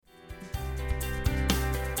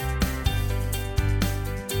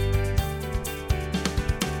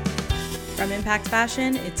From Impact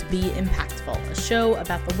Fashion, it's Be Impactful, a show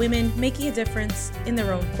about the women making a difference in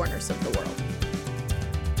their own corners of the world.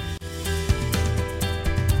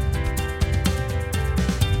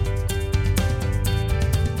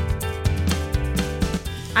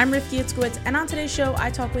 I'm Rifki Itzkowitz, and on today's show, I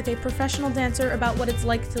talk with a professional dancer about what it's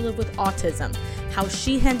like to live with autism, how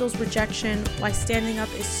she handles rejection, why standing up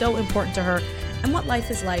is so important to her, and what life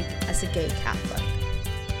is like as a gay Catholic.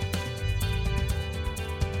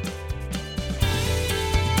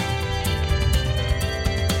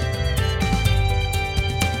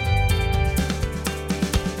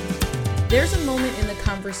 There's a moment in the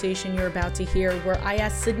conversation you're about to hear where I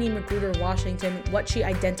asked Sydney Magruder Washington what she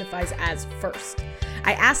identifies as first.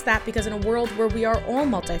 I asked that because in a world where we are all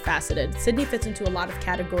multifaceted, Sydney fits into a lot of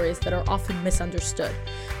categories that are often misunderstood.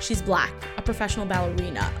 She's Black, a professional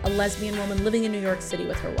ballerina, a lesbian woman living in New York City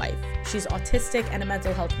with her wife. She's autistic and a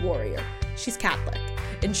mental health warrior. She's Catholic.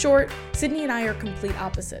 In short, Sydney and I are complete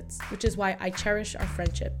opposites, which is why I cherish our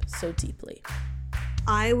friendship so deeply.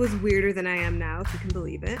 I was weirder than I am now, if you can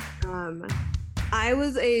believe it. I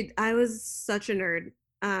was such a nerd,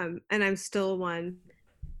 and I'm still one.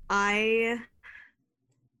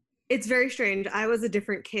 It's very strange. I was a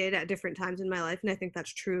different kid at different times in my life, and I think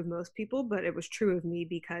that's true of most people, but it was true of me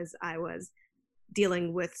because I was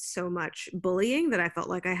dealing with so much bullying that I felt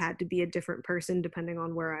like I had to be a different person depending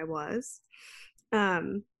on where I was.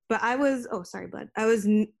 But I was, I was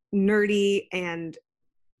nerdy and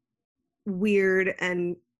weird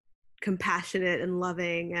and compassionate and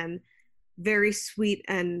loving and very sweet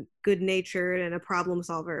and good-natured and a problem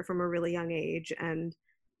solver from a really young age. And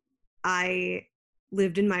I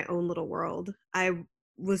lived in my own little world. I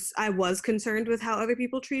was concerned with how other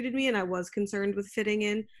people treated me, and I was concerned with fitting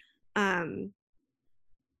in.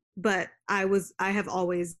 But I have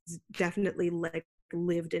always definitely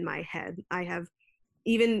lived in my head. I have,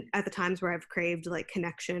 even at the times where I've craved like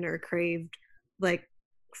connection or craved like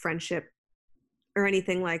friendship or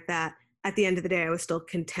anything like that, at the end of the day I was still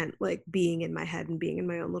content like being in my head and being in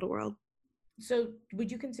my own little world. So would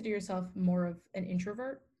you consider yourself more of an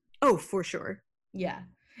introvert? Oh, for sure. Yeah,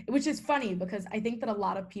 which is funny because I think that a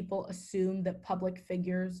lot of people assume that public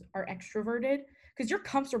figures are extroverted because you're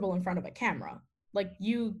comfortable in front of a camera. Like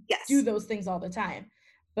you do those things all the time.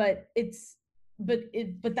 But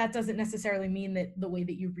that doesn't necessarily mean that the way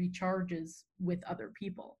that you recharge is with other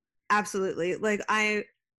people. Absolutely. Like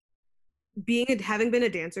having been a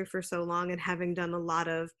dancer for so long and having done a lot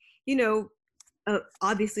of,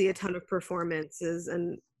 obviously a ton of performances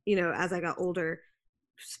and, as I got older,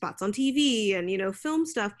 spots on TV and, film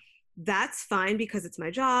stuff, that's fine because it's my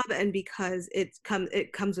job and because it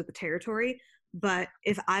comes with the territory. But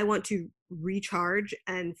if I want to recharge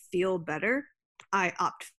and feel better, I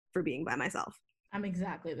opt for being by myself. I'm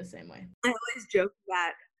exactly the same way. I always joke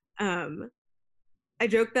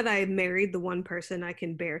that I married the one person I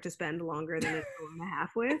can bear to spend longer than an hour and a half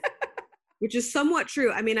with, which is somewhat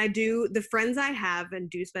true. I mean, the friends I have and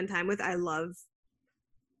do spend time with, I love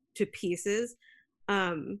to pieces.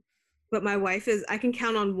 But my wife I can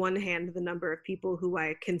count on one hand the number of people who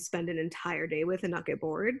I can spend an entire day with and not get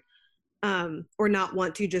bored, or not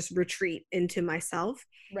want to just retreat into myself.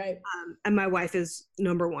 Right. And my wife is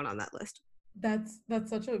number one on that list. That's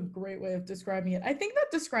such a great way of describing it. I think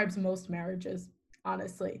that describes most marriages,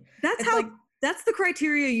 honestly. That's the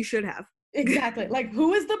criteria you should have. Exactly. Like,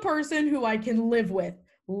 who is the person who I can live with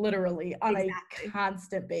literally on a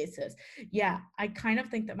constant basis? Yeah, I kind of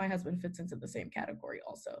think that my husband fits into the same category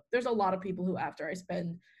also. There's a lot of people who after I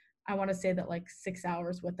spend, I want to say that like 6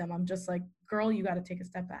 hours with them, I'm just like, girl, you got to take a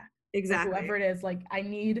step back. Exactly. Or whoever it is, like I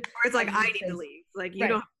need. Or it's like, I need to leave. Like, you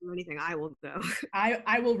don't have to do anything. I will go.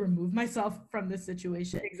 I will remove myself from this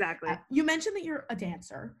situation. Exactly. You mentioned that you're a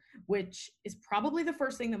dancer, which is probably the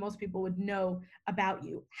first thing that most people would know about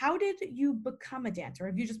you. How did you become a dancer?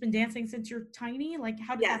 Have you just been dancing since you're tiny? Like,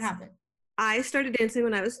 how did that happen? I started dancing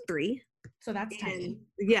when I was 3. So that's tiny.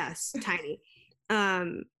 Yes, tiny.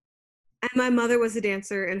 And my mother was a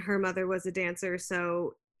dancer and her mother was a dancer.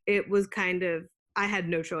 So it was kind of, I had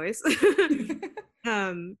no choice.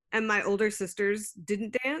 And my older sisters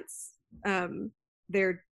didn't dance.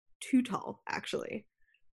 They're too tall, actually.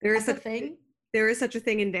 There is such a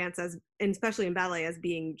thing in dance and especially in ballet as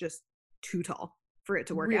being just too tall for it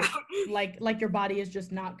to work out. Like your body is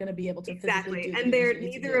just not going to be able to physically do. And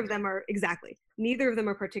neither of them are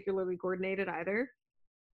particularly coordinated either.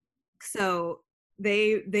 So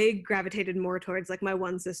they gravitated more towards, like, my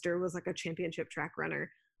one sister was like a championship track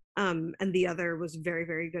runner. And the other was very,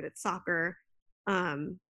 very good at soccer.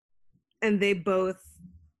 And they both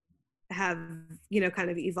have,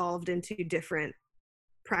 kind of evolved into different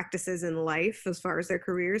practices in life as far as their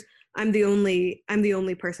careers. I'm the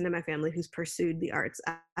only person in my family who's pursued the arts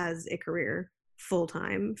as a career full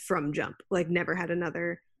time from jump. Like never had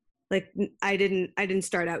another, like I didn't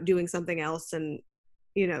start out doing something else and,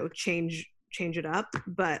 you know, change it up,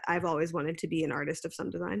 but I've always wanted to be an artist of some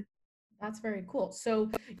design. That's very cool. So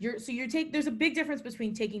you take, there's a big difference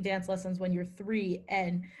between taking dance lessons when you're 3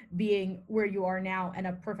 and being where you are now and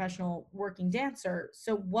a professional working dancer.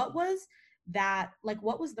 So what was that like?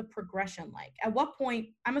 What was the progression like? At what point,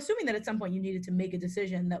 I'm assuming that at some point you needed to make a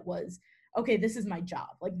decision that was, okay, this is my job.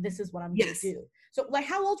 Like this is what I'm going to Yes. do. So like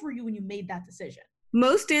how old were you when you made that decision?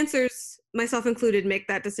 Most dancers, myself included, make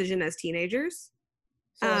that decision as teenagers.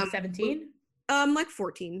 So like 17? Like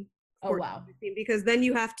 14. Oh wow. 15, because then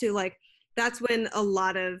you have to like, that's when a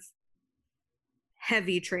lot of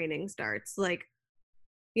heavy training starts. Like,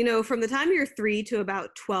 you know, from the time you're 3 to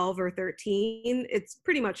about 12 or 13, it's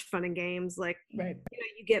pretty much fun and games. Like, Right. you know,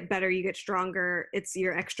 you get better, you get stronger. It's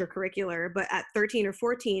your extracurricular. But at 13 or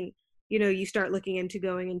 14, you know, you start looking into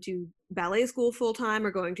going into ballet school full time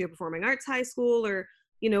or going to a performing arts high school, or,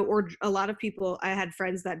 you know, or a lot of people, I had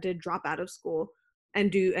friends that did drop out of school and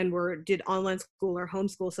did online school or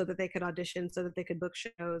homeschool so that they could audition, so that they could book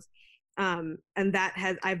shows. And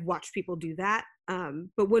I've watched people do that.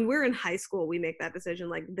 But when we're in high school, we make that decision,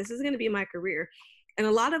 like, this is going to be my career. And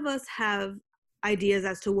a lot of us have ideas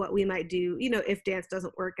as to what we might do, you know, if dance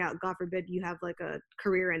doesn't work out, God forbid you have like a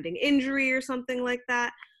career ending injury or something like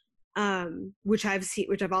that. Which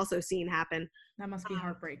I've also seen happen. That must be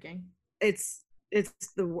heartbreaking. It's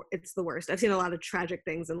the worst. I've seen a lot of tragic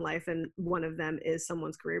things in life, and one of them is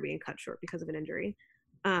someone's career being cut short because of an injury.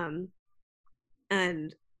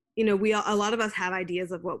 And you know, a lot of us have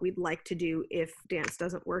ideas of what we'd like to do if dance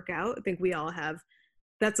doesn't work out. I think we all have.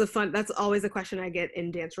 That's always a question I get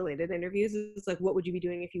in dance related interviews. It's like, what would you be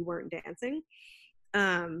doing if you weren't dancing?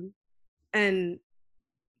 And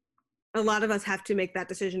a lot of us have to make that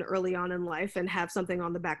decision early on in life and have something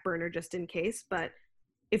on the back burner just in case. But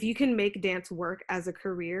if you can make dance work as a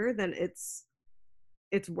career, then it's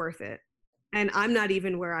worth it. And I'm not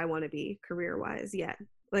even where I want to be career wise yet.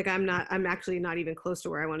 Like I'm actually not even close to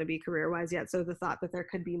where I want to be career wise yet. So the thought that there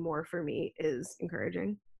could be more for me is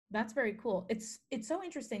encouraging. That's very cool. It's so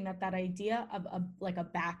interesting that idea of a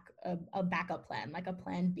backup plan, like a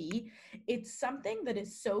plan B, it's something that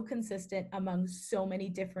is so consistent among so many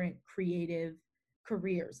different creative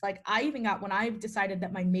careers. Like I even got, when I decided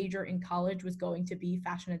that my major in college was going to be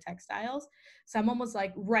fashion and textiles, someone was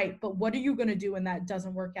like, right, but what are you going to do when that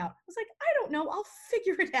doesn't work out? I was like, I don't know. I'll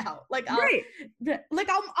figure it out. Like,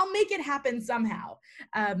 I'll make it happen somehow.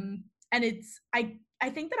 And I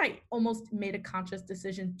think that I almost made a conscious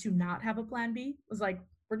decision to not have a plan B. It was like,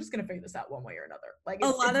 we're just going to figure this out one way or another. Like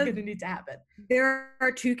it's going to need to happen. There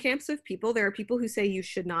are two camps of people. There are people who say you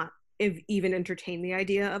should not even entertain the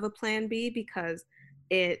idea of a plan B because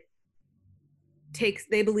they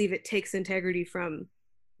believe it takes integrity from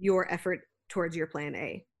your effort towards your plan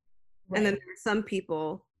A. Right. And then there are some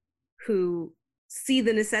people who see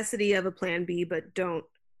the necessity of a plan B, but don't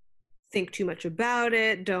think too much about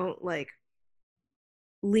it, don't like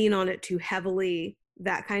lean on it too heavily,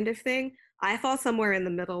 that kind of thing. I fall somewhere in the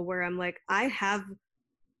middle where I'm like, I have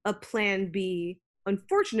a plan B.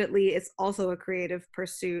 Unfortunately, it's also a creative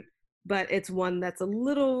pursuit, but it's one that's a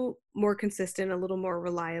little more consistent, a little more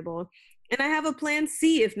reliable. And I have a plan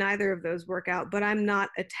C if neither of those work out, but I'm not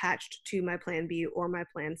attached to my plan B or my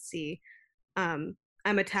plan C. I'm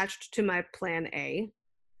attached to my plan A.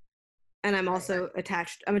 And I'm also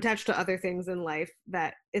attached to other things in life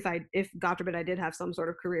that if God forbid I did have some sort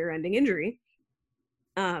of career ending injury,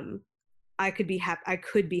 I could be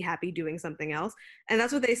happy doing something else. And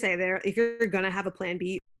that's what they say there. If you're going to have a plan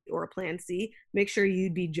B or a plan C, make sure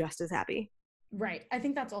you'd be just as happy. Right. I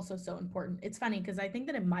think that's also so important. It's funny because I think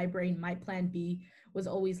that in my brain, my plan B was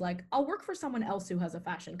always like, I'll work for someone else who has a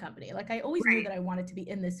fashion company. Like I always knew that I wanted to be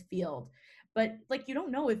in this field, but like, you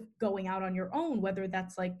don't know if going out on your own, whether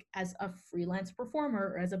that's like as a freelance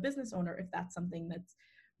performer or as a business owner, if that's something that's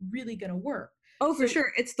really going to work. Oh, for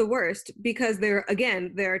sure. It's the worst because there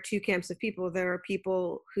are two camps of people. There are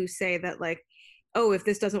people who say that like, oh, if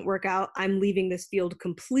this doesn't work out, I'm leaving this field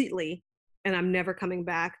completely and I'm never coming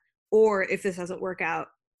back. Or if this doesn't work out,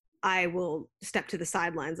 I will step to the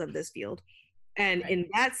sidelines of this field. And in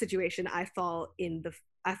that situation, I fall in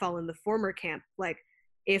the former camp. Like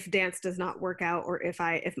if dance does not work out, or if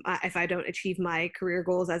I don't achieve my career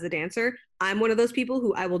goals as a dancer, I'm one of those people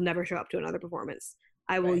who I will never show up to another performance.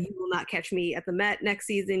 You will not catch me at the Met next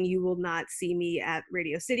season. You will not see me at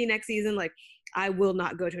Radio City next season. Like I will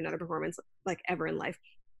not go to another performance like ever in life.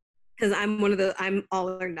 Because I'm all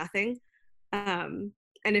or nothing.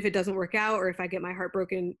 And if it doesn't work out, or if I get my heart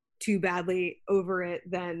broken too badly over it,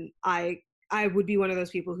 then I would be one of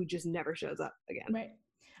those people who just never shows up again. Right.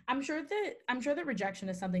 I'm sure that rejection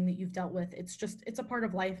is something that you've dealt with. It's a part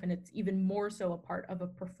of life, and it's even more so a part of a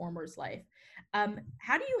performer's life.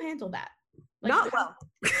 How do you handle that? Like, Not well.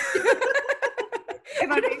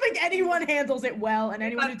 I don't think anyone handles it well, and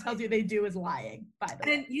anyone who tells you they do is lying, by the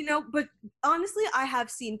way. And but honestly, I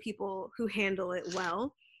have seen people who handle it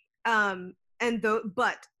well.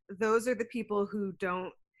 But those are the people who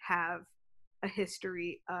don't have a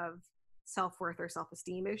history of self-worth or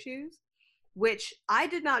self-esteem issues, which I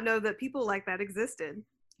did not know that people like that existed.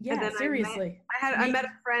 Yeah, and then seriously. I met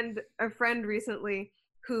a friend recently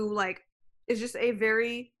who like is just a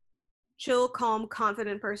very chill, calm,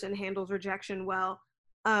 confident person, handles rejection well.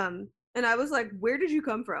 And I was like, where did you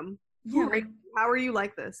come from? Yeah, How are you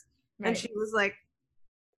like this? right. And she was like,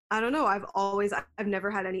 I don't know. I've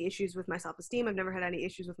never had any issues with my self-esteem. I've never had any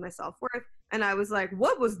issues with my self-worth. And I was like,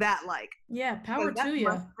 what was that like? Yeah, power to you.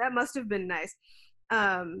 That must have been nice.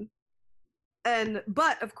 But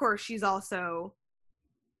of course, she's also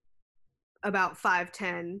about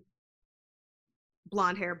 5'10",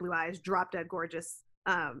 blonde hair, blue eyes, drop dead gorgeous.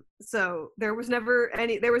 So there was never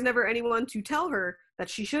anyone to tell her that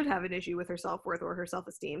she should have an issue with her self-worth or her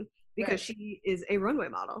self-esteem, because she is a runway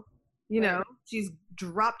model. You know, she's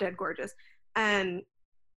drop dead gorgeous. And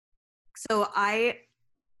so I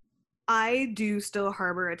do still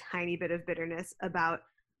harbor a tiny bit of bitterness about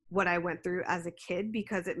what I went through as a kid,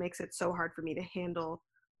 because it makes it so hard for me to handle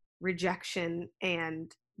rejection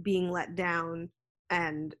and being let down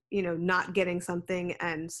and, you know, not getting something,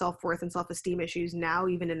 and self-worth and self-esteem issues now,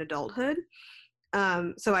 even in adulthood.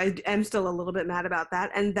 So I am still a little bit mad about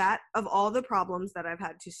that. And that, of all the problems that I've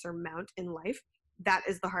had to surmount in life, that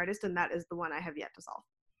is the hardest, and that is the one I have yet to solve.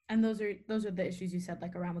 And those are the issues you said,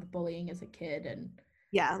 like around with bullying as a kid, and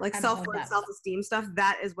yeah, like self-worth, self-esteem stuff.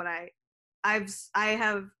 That is what I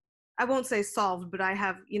have, I won't say solved, but I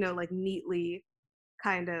have, you know, like neatly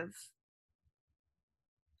kind of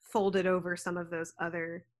folded over some of those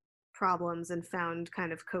other problems and found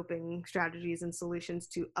kind of coping strategies and solutions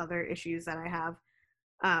to other issues that I have.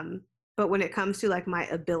 But when it comes to like my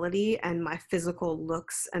ability and my physical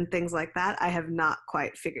looks and things like that, I have not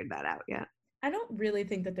quite figured that out yet. I don't really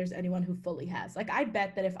think that there's anyone who fully has. Like, I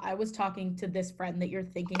bet that if I was talking to this friend that you're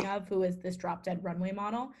thinking of, who is this drop dead runway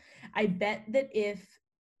model, I bet that if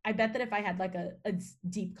I had like a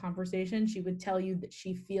deep conversation, she would tell you that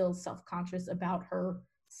she feels self-conscious about her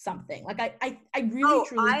something. Like, I really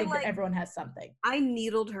truly think that everyone has something. I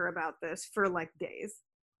needled her about this for like days.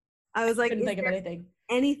 I was like, couldn't think of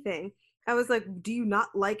anything. I was like, do you not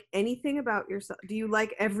like anything about yourself? Do you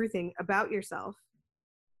like everything about yourself?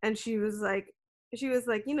 And she was like,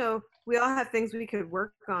 you know, we all have things we could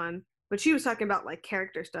work on. But she was talking about like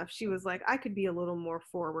character stuff. She was like, I could be a little more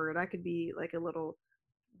forward. I could be like a little,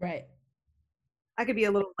 right. I could be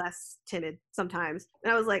a little less timid sometimes.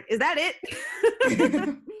 And I was like, is that it?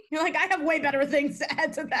 You're like, I have way better things to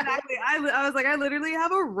add to that. Exactly. I was like, I literally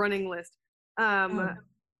have a running list.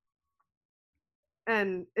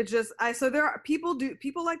 And it's just, so there are people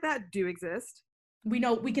like that do exist. We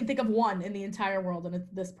know, we can think of one in the entire world, and it's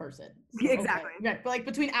this person. So, exactly. Okay. Right. But like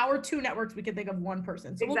between our two networks, we can think of one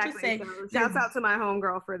person. So exactly. We'll just say, so shouts out to my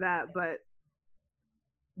homegirl for that, but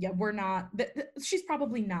yeah, we're not, she's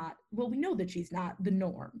probably not, well, we know that she's not the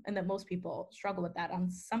norm, and that most people struggle with that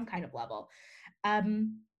on some kind of level.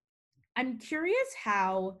 I'm curious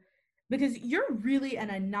how, because you're really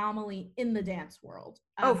an anomaly in the dance world.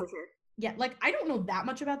 Oh, for sure. Yeah, like I don't know that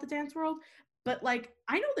much about the dance world, but like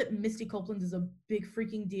I know that Misty Copeland is a big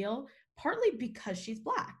freaking deal, partly because she's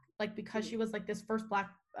Black, like because she was like this first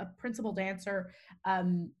Black principal dancer,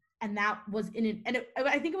 and that was in it. And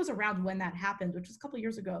I think it was around when that happened, which was a couple of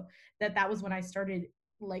years ago, that was when I started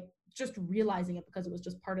like just realizing it, because it was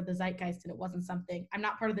just part of the zeitgeist, and it wasn't something, I'm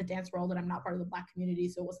not part of the dance world, and I'm not part of the Black community,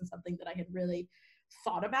 so it wasn't something that I had really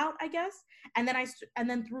thought about, I guess. And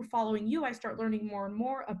then through following you, I start learning more and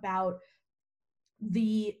more about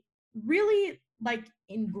the really like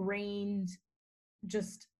ingrained,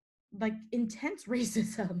 just like intense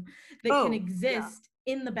racism that can exist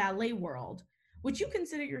in the ballet world, which you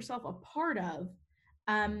consider yourself a part of.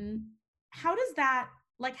 How does that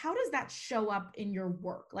show up in your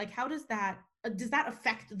work? Like, how does that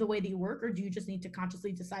affect the way that you work, or do you just need to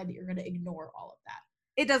consciously decide that you're going to ignore all of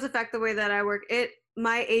that? It does affect the way that I work.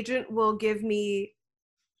 My agent will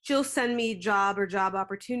she'll send me job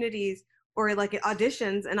opportunities or like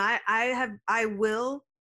auditions, and I will,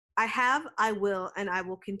 and I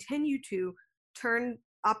will continue to turn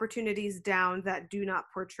opportunities down that do not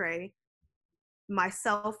portray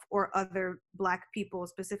myself or other Black people,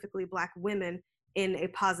 specifically Black women, in a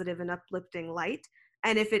positive and uplifting light.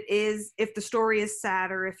 And if the story is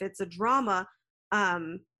sad or if it's a drama,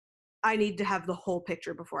 I need to have the whole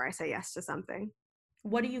picture before I say yes to something.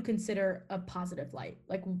 What do you consider a positive light?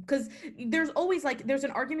 Like, because there's always like, there's an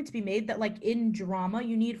argument to be made that like in drama,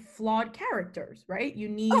 you need flawed characters, right? You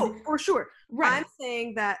need. Oh, for sure. Right. I'm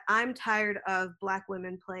saying that I'm tired of Black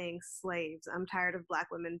women playing slaves. I'm tired of Black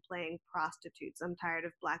women playing prostitutes. I'm tired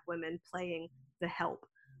of Black women playing the help.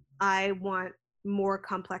 I want more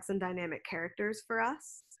complex and dynamic characters for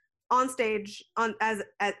us on stage, as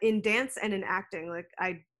in dance and in acting. Like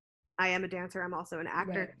I am a dancer. I'm also an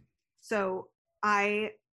actor. Right. So I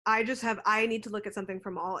need to look at something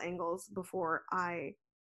from all angles before I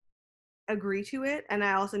agree to it, and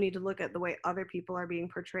I also need to look at the way other people are being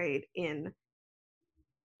portrayed in,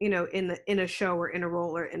 you know, in a show or in a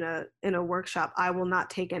role or in a workshop. I will not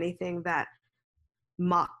take anything that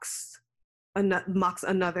mocks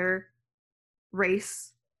another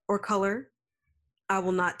race or color. I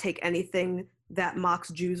will not take anything that mocks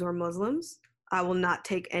Jews or Muslims. I will not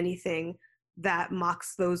take anything that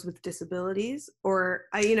mocks those with disabilities. Or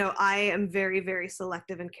I am very, very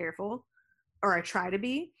selective and careful, or I try to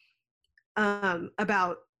be,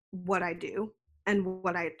 about what I do and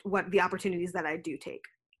what the opportunities that I do take.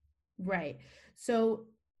 Right. So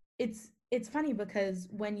it's funny because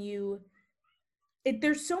when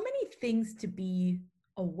there's so many things to be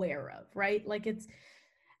aware of, right? Like it's,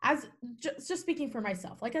 as just speaking for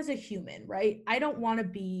myself, like as a human, right? I don't want to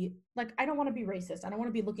be racist. I don't want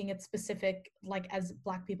to be looking at specific, like as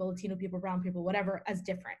Black people, Latino people, brown people, whatever, as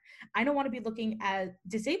different. I don't want to be looking at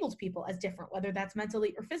disabled people as different, whether that's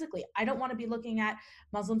mentally or physically. I don't want to be looking at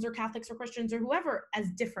Muslims or Catholics or Christians or whoever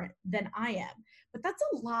as different than I am. But that's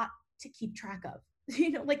a lot to keep track of.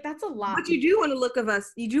 Like that's a lot. But you do want to look at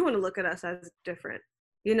us as different.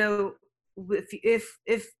 If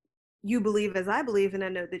you believe as I believe, and I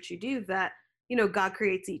know that you do, that, God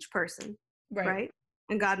creates each person, right?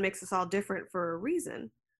 And God makes us all different for a reason.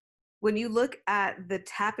 When you look at the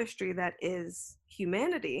tapestry that is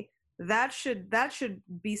humanity, that should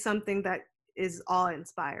be something that is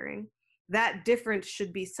awe-inspiring. That difference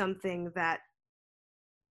should be something that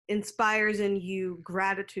inspires in you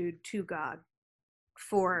gratitude to God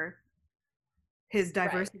for his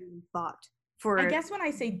diversity in thought. I guess when I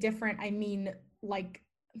say different, I mean, like,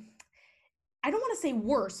 I don't want to say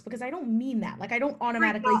worse, because I don't mean that. Like, I don't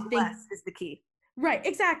automatically think less is the key. Right,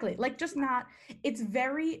 exactly. Like, just not,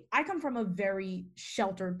 I come from a very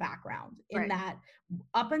sheltered background in that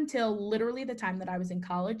up until literally the time that I was in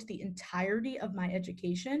college, the entirety of my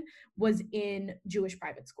education was in Jewish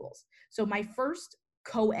private schools. So my first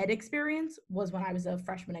co-ed experience was when I was a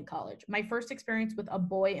freshman in college. My first experience with a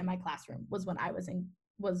boy in my classroom was when I was in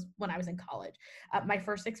college. My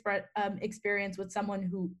first experience with someone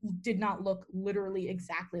who did not look literally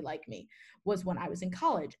exactly like me was when I was in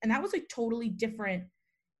college. And that was a totally different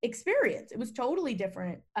experience. It was totally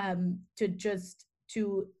different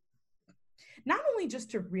to not only just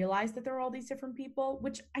to realize that there are all these different people,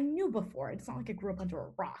 which I knew before. It's not like I grew up under a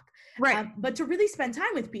rock. Right. But to really spend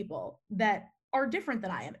time with people that are different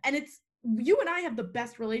than I am. And you and I have the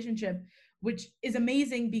best relationship, which is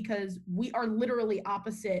amazing because we are literally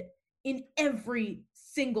opposite in every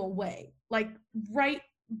single way, like right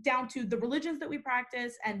down to the religions that we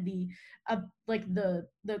practice and the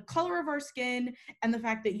color of our skin and the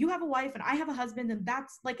fact that you have a wife and I have a husband, and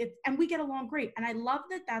that's like it, and we get along great. And I love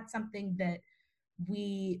that that's something that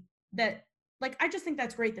I just think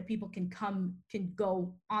that's great that people can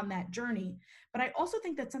go on that journey. But I also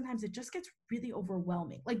think that sometimes it just gets really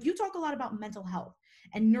overwhelming. Like, you talk a lot about mental health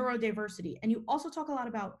and neurodiversity, and you also talk a lot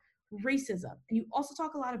about racism, and you also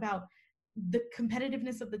talk a lot about the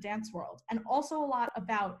competitiveness of the dance world, and also a lot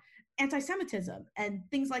about anti-Semitism and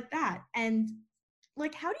things like that. And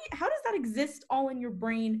like, how does that exist all in your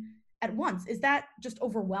brain at once? Is that just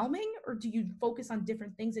overwhelming, or do you focus on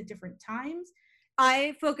different things at different times?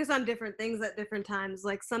 I focus on different things at different times.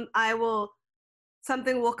 Like something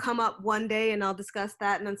will come up one day and I'll discuss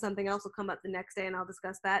that, and then something else will come up the next day and I'll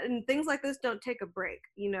discuss that. And things like this don't take a break,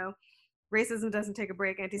 Racism doesn't take a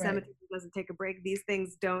break. Anti-Semitism doesn't take a break. These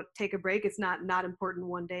things don't take a break. It's not important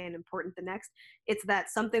one day and important the next. It's that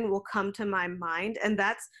something will come to my mind. And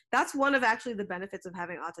that's one of actually the benefits of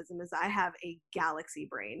having autism, is I have a galaxy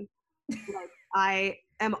brain. Like, I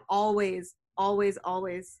am always, always,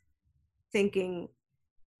 always thinking.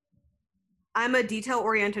 I'm a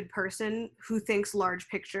detail-oriented person who thinks large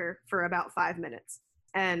picture for about 5 minutes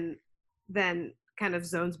and then kind of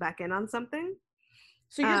zones back in on something.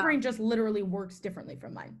 So your brain just literally works differently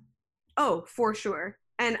from mine. Oh, for sure.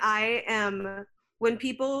 And when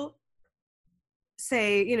people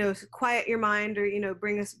say, quiet your mind, or,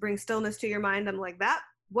 bring stillness to your mind, I'm like,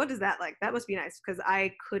 what is that like? That must be nice, because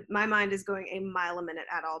my mind is going a mile a minute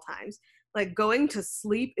at all times. Like, going to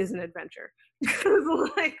sleep is an adventure.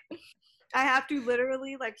 Like, I have to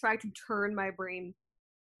literally like try to turn my brain,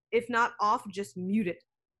 if not off, just mute it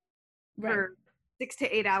for 6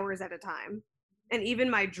 to 8 hours at a time. And even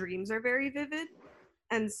my dreams are very vivid.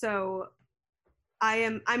 And so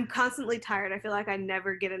I'm constantly tired. I feel like I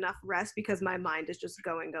never get enough rest because my mind is just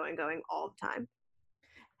going all the time.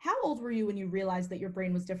 How old were you when you realized that your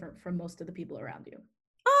brain was different from most of the people around you?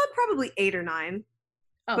 Probably 8 or 9.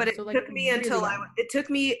 Oh, But so like really young. It took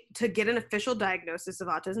me to get an official diagnosis of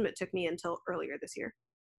autism. It took me until earlier this year.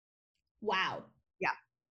 Wow. Yeah.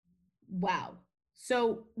 Wow.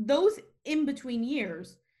 So those in between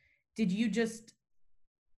years, do you just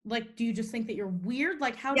think that you're weird?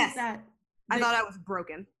 Like, how does that? I thought I was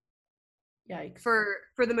broken. Yikes. For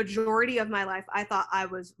the majority of my life, I thought I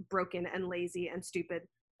was broken and lazy and stupid.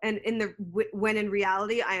 And when in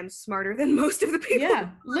reality, I am smarter than most of the people. Yeah,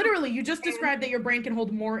 literally, you just described that your brain can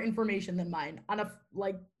hold more information than mine on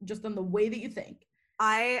just on the way that you think.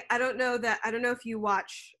 I don't know if you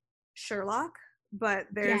watch Sherlock, but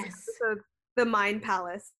there's the Mind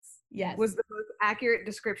Palace. Yes. Was the most accurate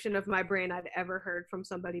description of my brain I've ever heard from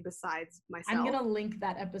somebody besides myself. I'm gonna link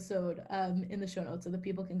that episode in the show notes so that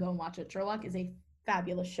people can go and watch it. Sherlock is a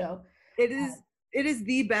fabulous show. It is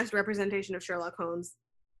the best representation of Sherlock Holmes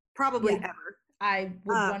probably ever. I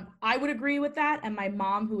would agree with that. And my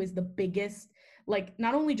mom, who is the biggest, like,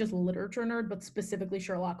 not only just literature nerd, but specifically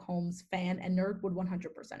Sherlock Holmes fan and nerd, would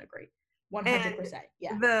 100% agree. 100%.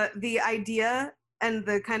 Yeah. The idea and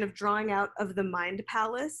the kind of drawing out of the Mind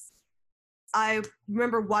Palace, I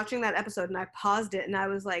remember watching that episode and I paused it and I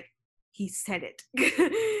was like, he said it.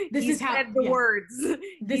 He said the words.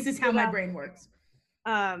 This is how my brain works.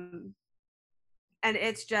 And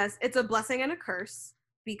it's a blessing and a curse,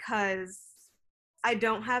 because I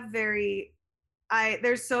don't have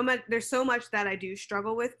there's so much that I do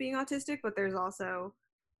struggle with being autistic, but there's also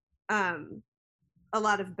a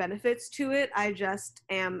lot of benefits to it.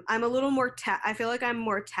 I'm a little more I feel like I'm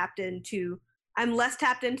less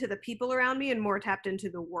tapped into the people around me and more tapped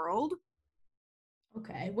into the world.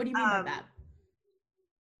 Okay. What do you mean by that?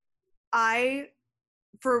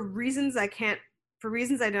 For reasons I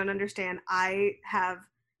don't understand,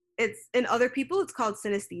 it's in other people, it's called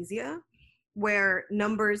synesthesia, where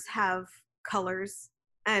numbers have colors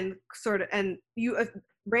and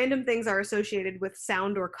random things are associated with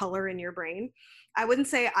sound or color in your brain. I wouldn't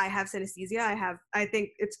say I have synesthesia. I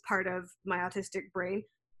think it's part of my autistic brain.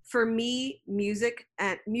 For me, music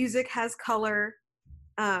has color.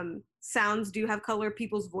 Sounds do have color.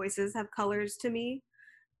 People's voices have colors to me.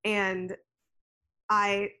 And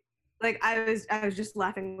I was just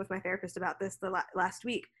laughing with my therapist about this last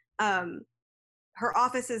week. Her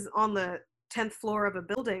office is on the 10th floor of a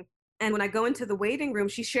building. And when I go into the waiting room,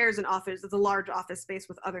 she shares an office. It's a large office space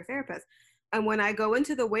with other therapists. And when I go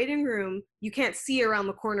into the waiting room, you can't see around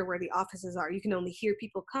the corner where the offices are. You can only hear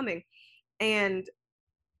people coming. And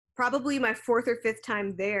probably my 4th or 5th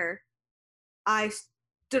time there, I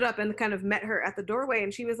stood up and kind of met her at the doorway.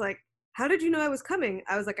 And she was like, "How did you know I was coming?"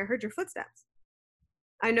 I was like, "I heard your footsteps.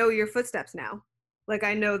 I know your footsteps now. Like,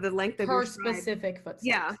 I know the length of her your specific footsteps."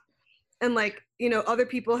 Yeah. And like, other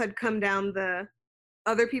people had come down the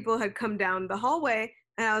hallway,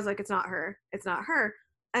 and I was like, it's not her.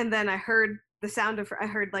 And then I heard the sound of her. I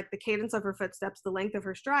heard like the cadence of her footsteps, the length of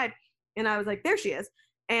her stride. And I was like, there she is.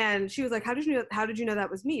 And she was like, how did you know that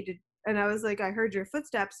was me? And I was like, I heard your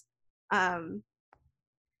footsteps. And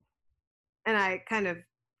I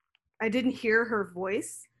didn't hear her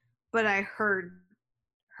voice, but I heard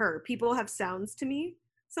her. People have sounds to me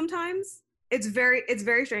sometimes. It's very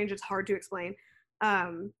strange. It's hard to explain.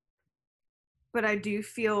 But I do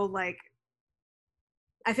feel like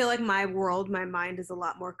my mind is a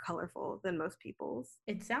lot more colorful than most people's.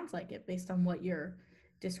 It sounds like it based on what you're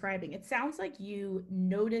describing. It sounds like you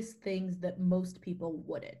notice things that most people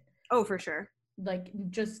wouldn't. Oh, for sure. Like,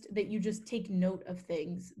 just that you just take note of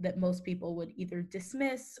things that most people would either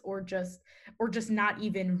dismiss or just not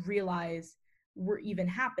even realize were even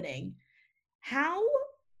happening. How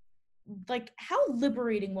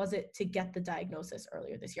liberating was it to get the diagnosis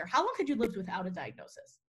earlier this year? How long had you lived without a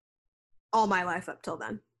diagnosis? All my life up till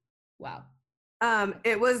then. Wow.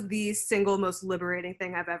 It was the single most liberating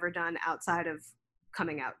thing I've ever done outside of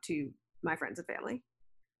coming out to my friends and family.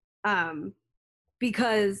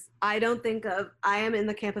 because I am in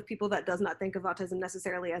the camp of people that does not think of autism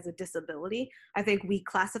necessarily as a disability. I think we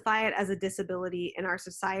classify it as a disability in our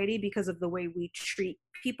society because of the way we treat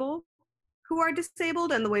people who are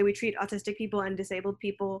disabled, and the way we treat autistic people and disabled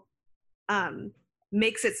people um,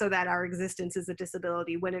 makes it so that our existence is a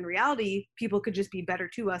disability, when in reality, people could just be better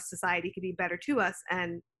to us, society could be better to us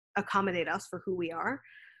and accommodate us for who we are.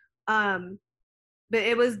 But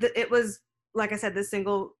it was like I said, the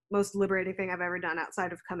single most liberating thing I've ever done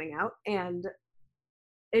outside of coming out. And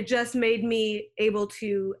it just made me able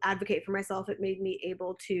to advocate for myself. It made me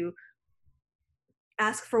able to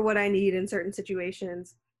ask for what I need in certain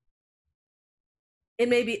situations. It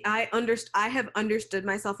made me, I have understood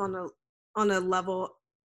myself on a level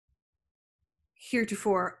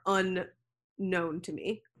heretofore unknown to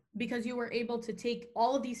me. Because you were able to take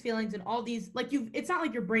all of these feelings and all these, like, it's not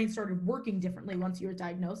like your brain started working differently once you were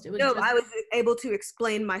diagnosed. It was No, just, I was able to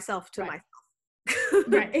explain myself to right. myself.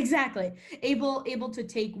 Right, exactly. Able to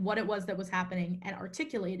take what it was that was happening and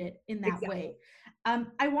articulate it in that way.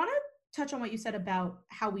 I want to touch on what you said about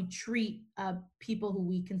how we treat people who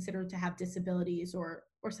we consider to have disabilities or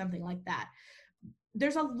something like that.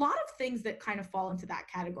 There's a lot of things that kind of fall into that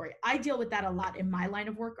category. I deal with that a lot in my line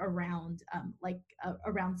of work around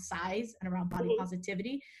around size and around body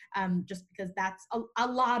positivity, just because that's a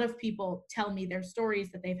lot of people tell me their stories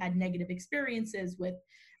that they've had negative experiences with,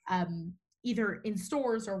 either in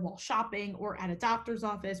stores or while shopping or at a doctor's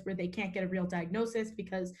office, where they can't get a real diagnosis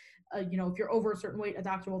because if you're over a certain weight, a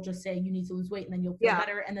doctor will just say you need to lose weight and then you'll feel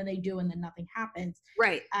better, and then they do, and then nothing happens.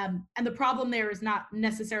 Right. And the problem there is not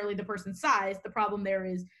necessarily the person's size. The problem there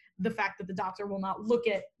is the fact that the doctor will not look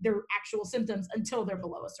at their actual symptoms until they're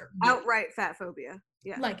below a certain weight. Outright fat phobia.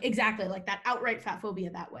 Yeah. Like, exactly, like that outright fat phobia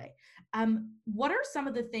that way. What are some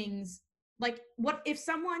of the things, like, what if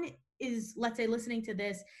someone is, let's say, listening to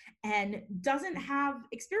this and doesn't have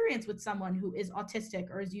experience with someone who is autistic,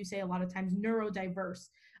 or, as you say, a lot of times neurodiverse?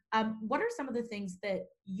 What are some of the things that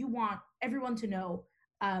you want everyone to know?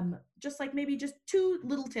 Just like maybe just 2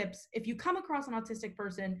 little tips. If you come across an autistic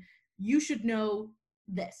person, you should know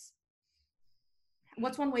this.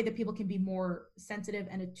 What's one way that people can be more sensitive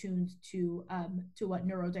and attuned to what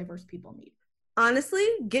neurodiverse people need? Honestly,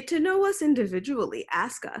 get to know us individually.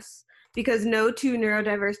 Ask us, because no two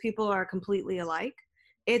neurodiverse people are completely alike.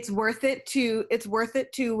 It's worth it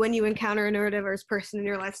to when you encounter a neurodiverse person in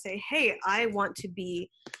your life, say, hey, I want to be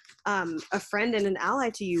a friend and an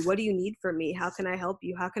ally to you. What do you need from me? How can I help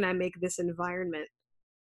you? How can I make this environment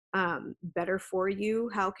better for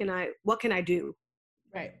you? What can I do?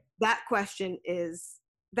 Right. That question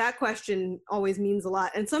always means a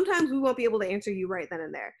lot. And sometimes we won't be able to answer you right then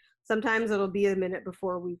and there. Sometimes it'll be a minute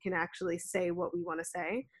before we can actually say what we want to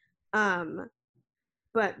say.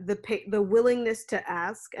 But the willingness to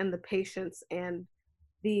ask, and the patience, and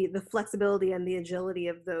the flexibility and the agility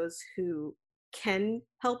of those who can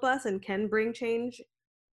help us and can bring change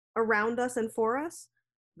around us and for us,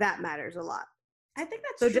 that matters a lot. I think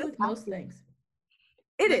that's true with most things.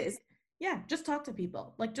 It is. Yeah, just talk to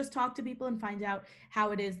people. Like, just talk to people and find out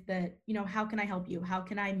how it is that, how can I help you? How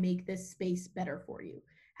can I make this space better for you?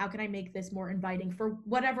 How can I make this more inviting for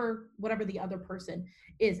whatever the other person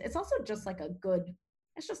is? It's also just like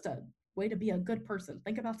it's just a way to be a good person.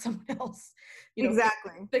 Think about someone else.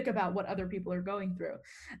 Exactly. Think about what other people are going through.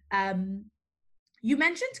 You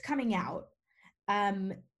mentioned coming out,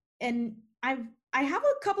 and I have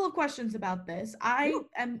a couple of questions about this. I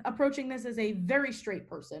am approaching this as a very straight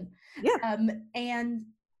person. Yeah. And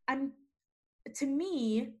to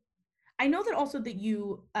me, I know that also that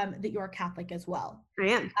you are Catholic as well.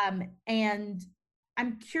 I am. And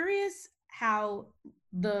I'm curious how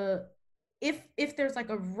if there's like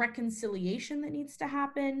a reconciliation that needs to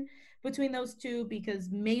happen between those two, because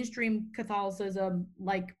mainstream Catholicism,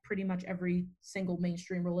 like pretty much every single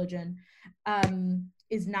mainstream religion,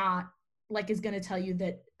 is going to tell you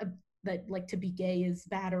that like to be gay is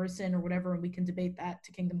bad or a sin or whatever, and we can debate that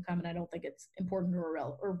to kingdom come, and I don't think it's important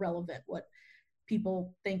or relevant what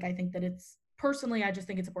people think. I think that I just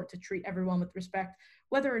think it's important to treat everyone with respect,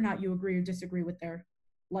 whether or not you agree or disagree with their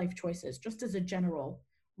life choices, just as a general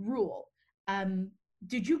rule.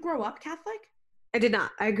 Did you grow up Catholic? I did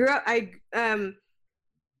not. I grew up,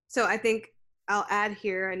 so I think I'll add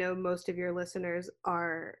here, I know most of your listeners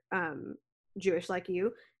are Jewish like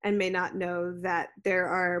you and may not know that there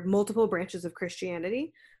are multiple branches of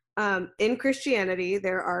Christianity. In Christianity,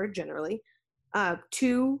 there are generally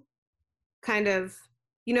 2 kind of,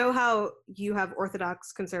 how you have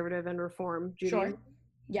Orthodox, conservative, and Reform Judaism?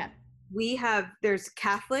 Sure. Yeah. There's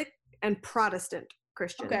Catholic and Protestant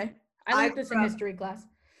Christians. Okay. I learned this in history class.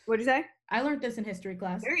 What'd you say? I learned this in history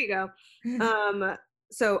class. There you go.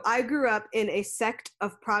 So I grew up in a sect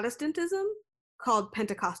of Protestantism called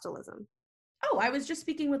Pentecostalism. Oh, I was just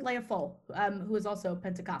speaking with Leah Full, who is also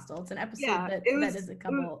Pentecostal. It's an episode Yeah, that is a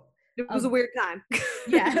couple it was a of weird time.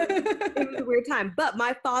 yeah. It was a weird time. But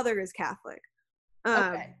my father is Catholic.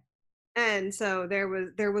 Okay. And so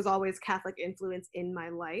there was always Catholic influence in my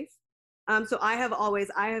life. So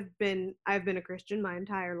I've been a Christian my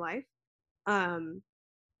entire life. Um,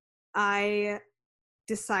 I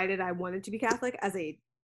decided I wanted to be Catholic as a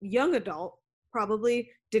young adult. Probably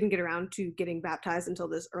didn't get around to getting baptized until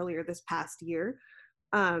this past year.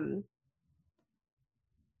 Um,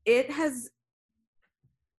 it has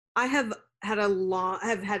I have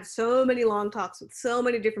had so many long talks with so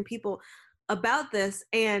many different people about this.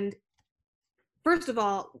 And first of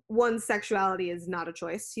all, one's sexuality is not a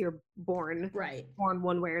choice. You're Right. born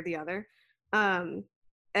one way or the other. Um,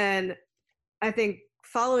 and I think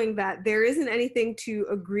following that, there isn't anything to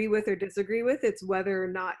agree with or disagree with. It's whether or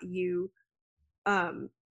not you um,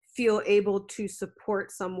 feel able to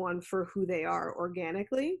support someone for who they are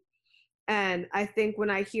organically. And I think when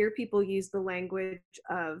I hear people use the language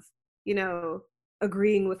of, you know,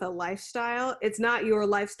 agreeing with a lifestyle, it's not your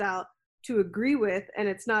lifestyle to agree with, and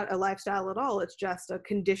it's not a lifestyle at all. It's just a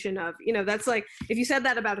condition of, that's like if you said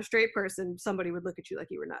that about a straight person, somebody would look at you like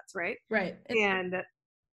you were nuts, right? Right. And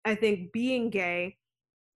I think being gay,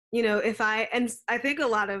 and I think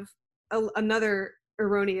another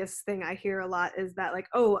erroneous thing I hear a lot is that, like,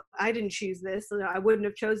 oh, I didn't choose this, so I wouldn't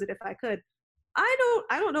have chosen it if I could. I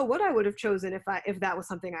don't know what I would have chosen if that was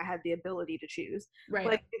something I had the ability to choose. Right.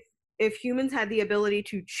 Like if humans had the ability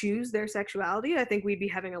to choose their sexuality, I think we'd be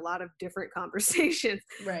having a lot of different conversations.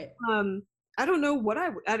 Right. I don't know what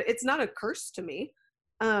it's not a curse to me.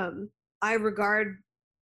 I regard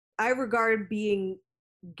being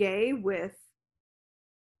gay with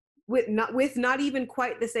not even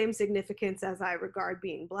quite the same significance as I regard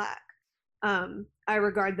being Black. I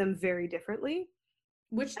regard them very differently.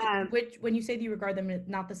 Which when you say that you regard them as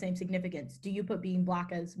not the same significance, do you put being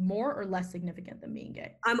Black as more or less significant than being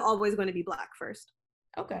gay? I'm always going to be Black first.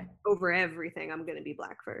 Okay. Over everything, I'm going to be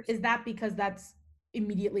Black first. Is that because that's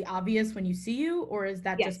immediately obvious when you see you, or is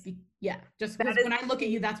that yes. just because when I look at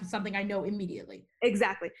you, that's something I know immediately?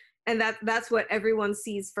 Exactly. And that's what everyone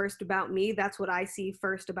sees first about me. That's what I see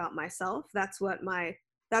first about myself. That's what my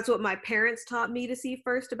parents taught me to see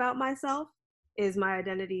first about myself, is my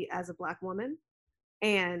identity as a Black woman.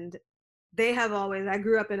 And I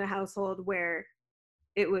grew up in a household where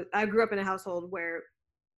it was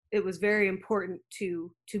very important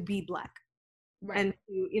to be Black. Right. And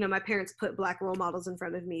my parents put Black role models in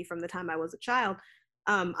front of me from the time I was a child.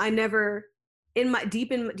 I never,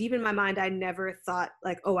 deep in my mind, I never thought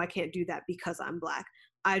like, oh, I can't do that because I'm Black.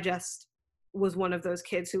 I just was one of those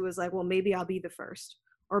kids who was like, well, maybe I'll be the first,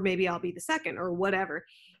 or maybe I'll be the second, or whatever.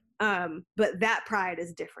 But that pride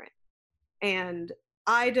is different. And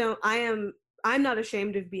I'm not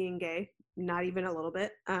ashamed of being gay, not even a little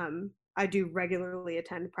bit. I do regularly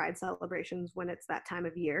attend Pride celebrations when it's that time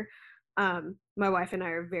of year. My wife and I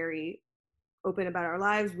are very open about our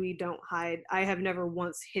lives. We don't hide. I have never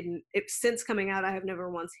once hidden it since coming out. I have never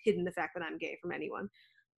once hidden the fact that I'm gay from anyone.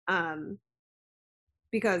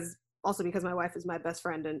 Because my wife is my best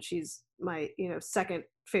friend and she's my, second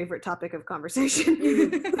favorite topic of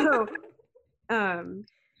conversation. So,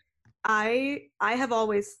 I have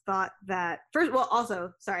always thought that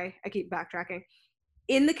sorry, I keep backtracking.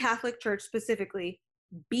 In the Catholic Church specifically,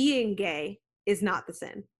 being gay is not the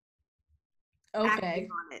sin. Okay.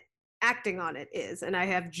 Acting on it is, and I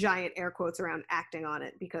have giant air quotes around acting on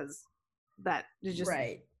it, because that is just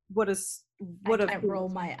right. I can't roll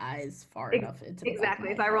my eyes far enough into the exactly.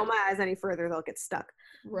 If I roll my eyes any further, they'll get stuck.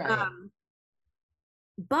 Right.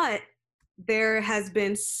 But there has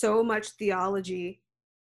been so much theology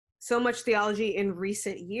in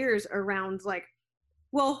recent years around, like,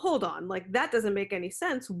 well, hold on, like, that doesn't make any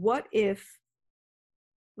sense. What if,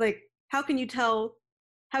 like, how can you tell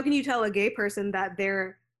a gay person that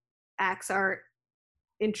their acts are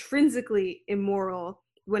intrinsically immoral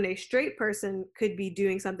when a straight person could be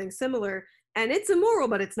doing something similar and it's immoral,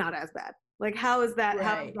 but it's not as bad? Like, how is that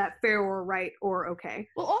fair or right or okay?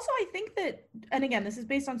 Well, also, I think that, and again, this is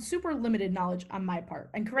based on super limited knowledge on my part,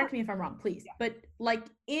 and correct me if I'm wrong, please. Yeah. But like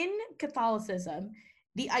in Catholicism,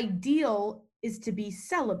 the ideal is to be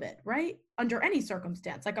celibate, right? Under any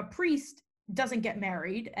circumstance. Like a priest doesn't get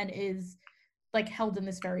married and is like held in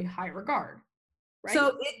this very high regard, right?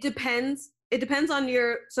 So it depends on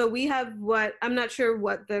so we have I'm not sure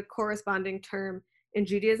what the corresponding term in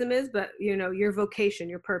Judaism is, but your vocation,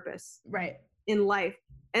 your purpose, right, in life.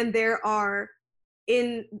 And there are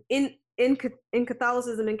in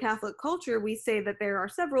Catholicism and Catholic culture, we say that there are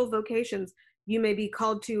several vocations. You may be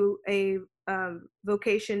called to a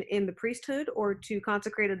vocation in the priesthood or to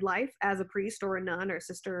consecrated life as a priest or a nun or a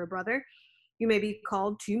sister or a brother. You may be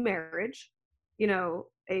called to marriage, you know,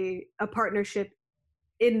 a partnership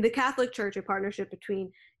in the Catholic Church, a partnership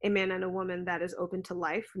between a man and a woman that is open to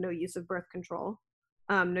life, no use of birth control,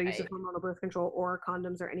 no use of Right. hormonal birth control or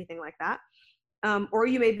condoms or anything like that. Or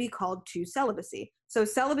you may be called to celibacy. So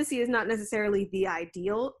celibacy is not necessarily the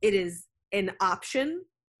ideal. It is an option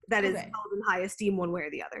that is Okay. held in high esteem one way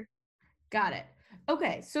or the other. Got it.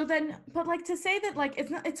 Okay. So then, but like to say that like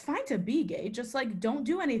it's fine to be gay, just like don't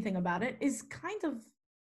do anything about it is kind of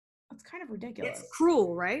it's kind of It's ridiculous.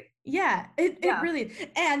 cruel, right? Yeah, it Yeah. really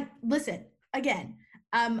and listen, again,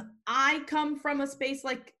 I come from a space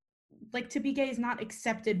like to be gay is not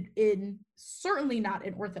accepted in certainly not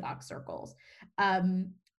in orthodox circles.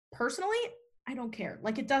 Um personally, I don't care.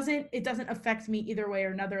 Like it doesn't affect me either way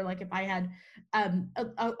or another. Like if I had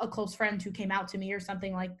a close friend who came out to me or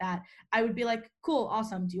something like that, I would be like, cool,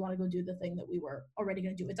 awesome. Do you want to go do the thing that we were already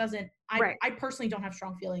going to do? It doesn't Right. I personally don't have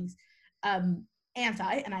strong feelings um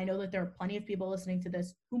anti, and I know that there are plenty of people listening to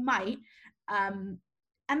this who might, um,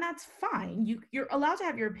 and that's fine. You're allowed to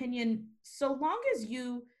have your opinion so long as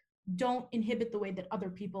you don't inhibit the way that other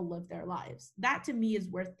people live their lives. That to me is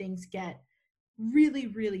where things get really,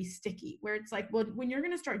 really sticky. Where it's like, well, when you're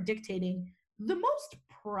going to start dictating the most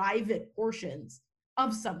private portions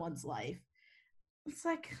of someone's life, it's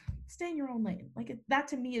like stay in your own lane. That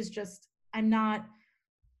to me is just I'm not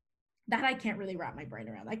that I can't really wrap my brain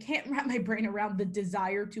around. I can't wrap my brain around the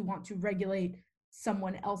desire to want to regulate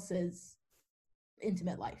someone else's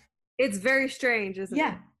intimate life. It's very strange, isn't it?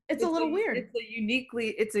 Yeah, it's a little weird.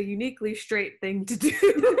 It's a uniquely straight thing to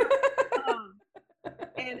do. um,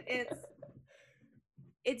 and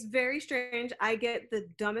it's very strange. I get the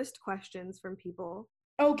dumbest questions from people.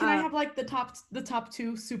 Oh, can I Uh, have like the top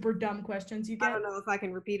two super dumb questions you I don't get? know if I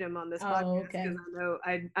can repeat them on this Oh, podcast because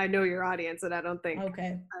okay. I know your audience, and I don't think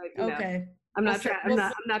Okay. you know Okay. I'm We'll not see. trying. We'll see.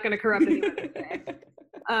 I'm not going to corrupt anyone today.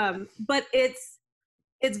 But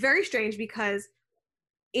it's very strange because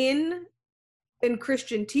in in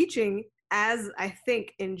Christian teaching, as I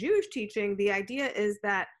think in Jewish teaching, the idea is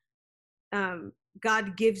that um,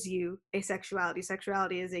 God gives you a sexuality.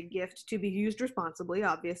 Sexuality is a gift to be used responsibly,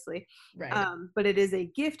 obviously, Right. but it is a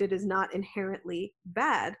gift. It is not inherently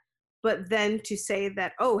bad. But then to say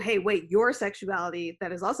that, oh, hey, wait, your sexuality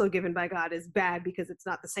that is also given by God is bad because it's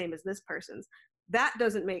not the same as this person's, that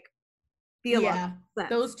doesn't make theological Yeah. sense.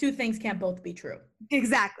 Those two things can't both be true.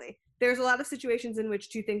 Exactly. There's a lot of situations in which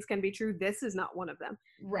two things can be true. This is not one of them.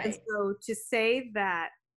 And Right. so to say that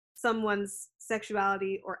someone's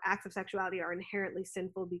sexuality or acts of sexuality are inherently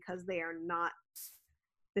sinful because they are not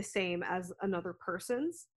the same as another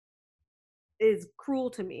person's is cruel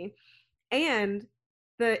to me. And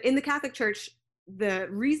in the Catholic Church, the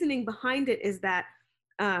reasoning behind it is that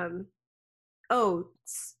um,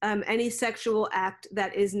 any sexual act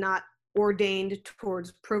that is not ordained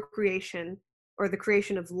towards procreation or the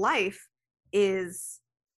creation of life is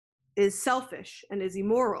selfish and is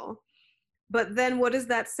immoral. But then what does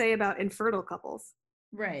that say about infertile couples?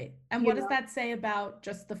 Right. And You what does know, that say about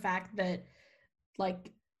just the fact that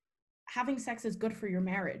like having sex is good for your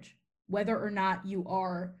marriage, whether or not you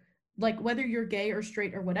are like whether you're gay or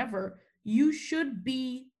straight or whatever, you should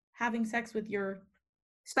be having sex with your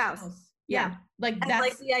spouse. spouse. Yeah. Yeah, like And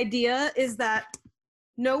like that's the idea is that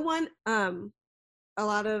no one a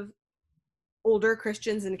lot of older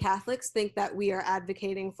Christians and Catholics think that we are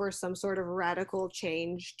advocating for some sort of radical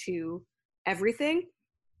change to everything.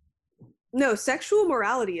 No, sexual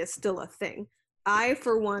morality is still a thing. I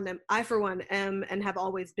for one am and have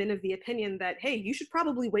always been of the opinion that hey, you should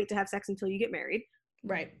probably wait to have sex until you get married.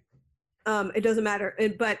 right. It doesn't matter.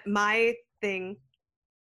 But my thing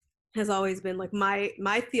has always been like my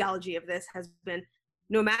theology of this has been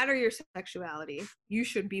no matter your sexuality, you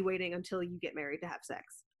should be waiting until you get married to have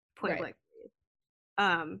sex. Point Right. blank.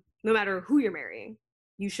 No matter who you're marrying,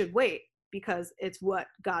 you should wait because it's what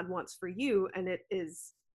God wants for you, and it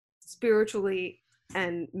is spiritually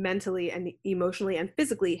and mentally and emotionally and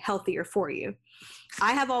physically healthier for you.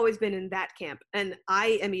 I have always been in that camp, and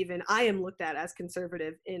I am looked at as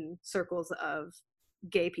conservative in circles of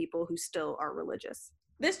gay people who still are religious.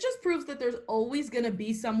 This just proves that there's always going to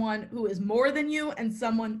be someone who is more than you and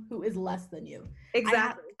someone who is less than you.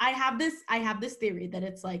 Exactly. I have this theory that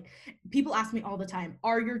it's like people ask me all the time,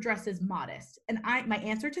 are your dresses modest? And my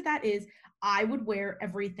answer to that is I would wear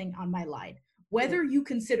everything on my line. Whether you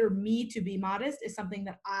consider me to be modest is something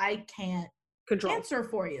that I can't control answer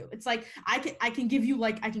for you. It's like I can give you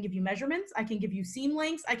measurements, I can give you seam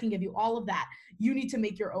lengths, I can give you all of that. You need to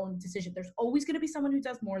make your own decision. There's always going to be someone who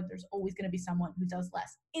does more, there's always going to be someone who does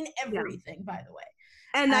less in everything, by the way.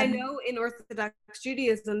 And I know in Orthodox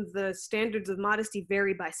Judaism the standards of modesty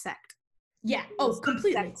vary by sect. Yeah. Oh,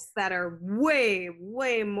 completely. Sects that are way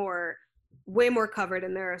more covered,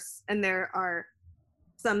 and there are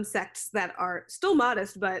some sects that are still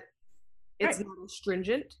modest, but it's not as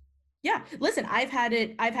stringent. Yeah, listen, I've had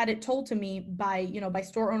it told to me by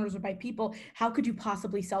store owners or by people, how could you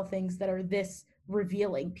possibly sell things that are this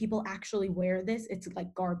revealing? People actually wear this, it's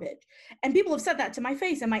like garbage. And people have said that to my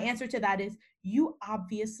face, and my answer to that is, you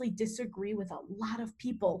obviously disagree with a lot of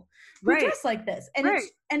people who dress like this, and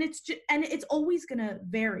it's always gonna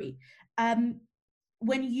vary.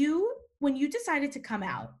 When you decided to come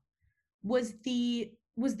out, was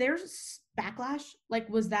there backlash? Like,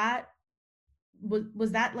 was that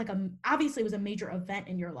like obviously it was a major event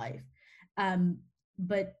in your life,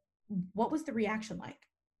 but what was the reaction like?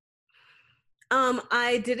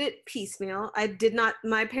 I did it piecemeal. I did not.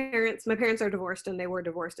 My parents are divorced, and they were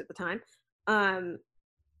divorced at the time.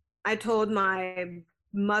 I told my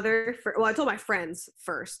mother I told my friends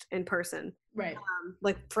first in person, right?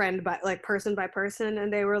 Person by person,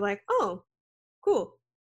 and they were like, "Oh, cool.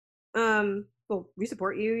 Well, we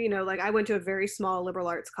support you." Like, I went to a very small liberal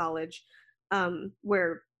arts college,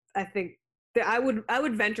 where I think that I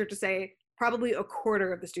would venture to say probably a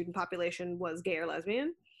quarter of the student population was gay or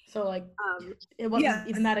lesbian. So like, it wasn't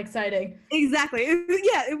even that exciting. Exactly.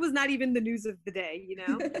 It was not even the news of the day,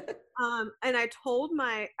 And I told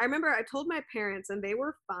my parents, and they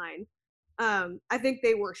were fine. I think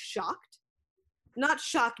they were shocked, not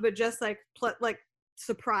shocked, but just like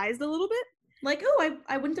surprised a little bit. Like, oh,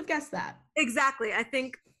 I wouldn't have guessed that. Exactly. I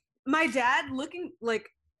think my dad, looking like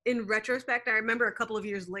in retrospect, I remember a couple of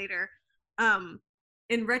years later,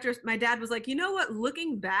 my dad was like, you know what,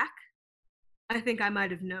 looking back, I think I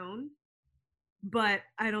might have known, but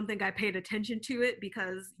I don't think I paid attention to it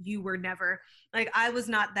because you were never, like, I was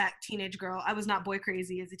not that teenage girl. I was not boy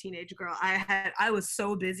crazy as a teenage girl. I was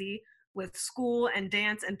so busy with school and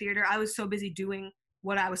dance and theater. I was so busy doing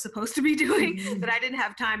what I was supposed to be doing that I didn't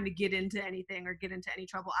have time to get into anything or get into any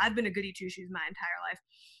trouble. I've been a goody two shoes my entire life.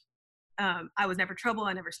 I was never trouble.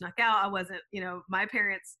 I never snuck out. I wasn't, my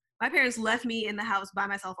parents left me in the house by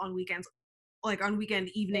myself on weekends, like on weekend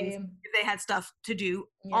evenings, if they had stuff to do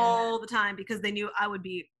all the time, because they knew I would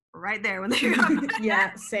be right there when they got back.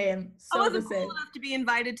 Yeah, same. So I wasn't cool enough to be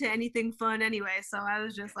invited to anything fun anyway, so I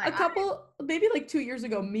was just like, maybe like 2 years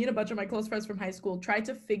ago, me and a bunch of my close friends from high school tried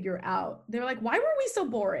to figure out, they were like, why were we so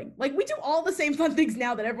boring? Like, we do all the same fun things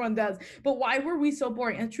now that everyone does, but why were we so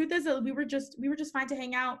boring? And the truth is that we were just fine to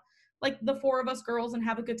hang out, like the four of us girls, and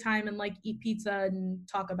have a good time and like eat pizza and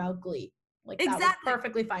talk about Glee. Like, that was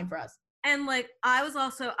perfectly fine for us. And like, I've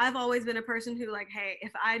always been a person who, like, hey,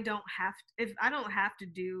 if I don't have to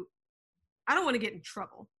do, I don't want to get in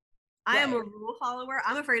trouble. Right. I am a rule follower.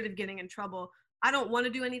 I'm afraid of getting in trouble. I don't want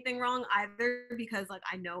to do anything wrong either, because like,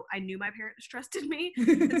 I knew my parents trusted me. And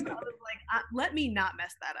so I was like, let me not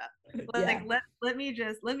mess that up. Like, let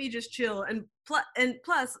me just chill. And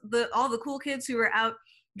plus all the cool kids who were out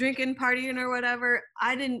drinking, partying or whatever,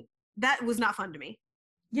 that was not fun to me.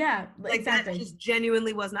 Yeah, like exactly. That just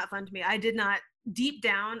genuinely was not fun to me. Deep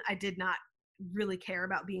down, I did not really care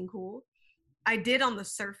about being cool. I did on the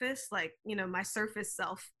surface, like, my surface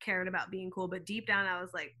self cared about being cool, but deep down I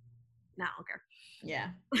was like, nah, I don't care.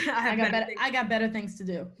 Yeah. I got better things to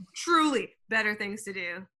do. Truly better things to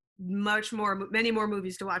do. Many more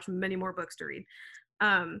movies to watch, many more books to read.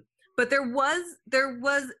 But there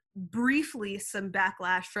was briefly some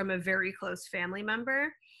backlash from a very close family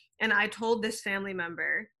member. And I told this family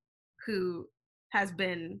member, who has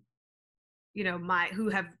been, we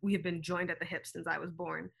have been joined at the hip since I was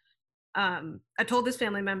born. I told this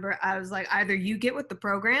family member, I was like, either you get with the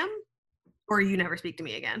program or you never speak to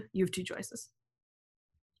me again. You have two choices.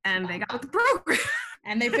 And they got with the program.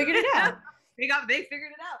 And they figured it out. They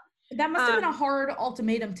figured it out. That must have been a hard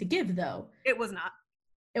ultimatum to give, though. It was not.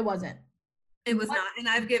 It wasn't. It was not. And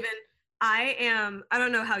I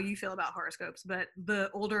don't know how you feel about horoscopes, but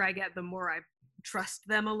the older I get, the more I trust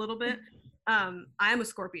them a little bit. I am a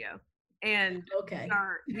Scorpio, and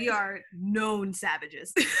we are known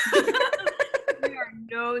savages. We are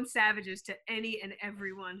known savages to any and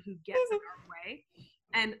everyone who gets in our way.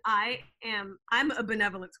 And I'm a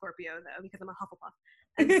benevolent Scorpio, though, because I'm a Hufflepuff.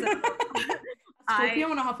 And so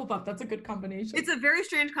Scorpio and a Hufflepuff, that's a good combination. It's a very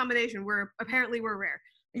strange combination. We're rare.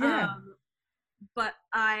 Yeah. But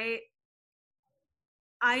I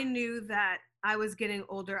knew that I was getting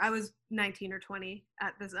older. I was 19 or 20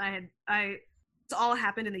 at this. all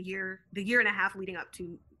happened in the year and a half leading up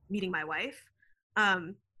to meeting my wife.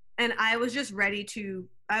 And I was ready to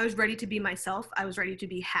be myself. I was ready to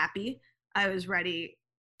be happy. I was ready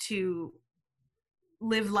to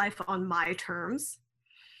live life on my terms,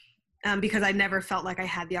 because I never felt like I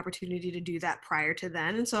had the opportunity to do that prior to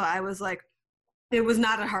then. And so I was like, it was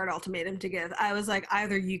not a hard ultimatum to give. I was like,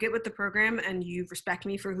 either you get with the program and you respect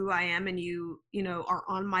me for who I am and you are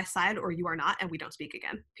on my side, or you are not, and we don't speak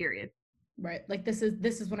again, period. Right. Like this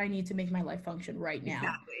is what I need to make my life function right now.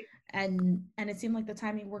 Exactly. And it seemed like the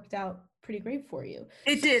timing worked out pretty great for you.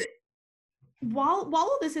 It did. While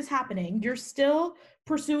all this is happening, you're still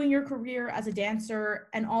pursuing your career as a dancer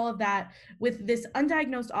and all of that with this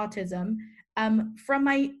undiagnosed autism. From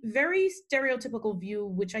my very stereotypical view,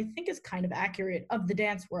 which I think is kind of accurate of the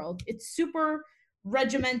dance world, it's super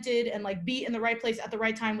regimented and like be in the right place at the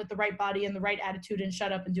right time with the right body and the right attitude and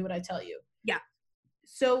shut up and do what I tell you. Yeah.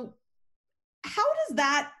 So how does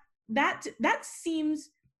that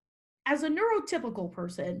seems, as a neurotypical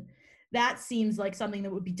person, that seems like something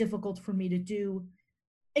that would be difficult for me to do,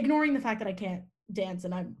 ignoring the fact that I can't dance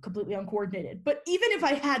and I'm completely uncoordinated. But even if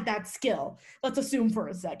I had that skill, let's assume for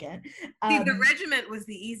a second. See, the regiment was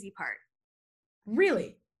the easy part.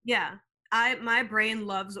 Really? Yeah. My brain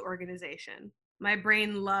loves organization. My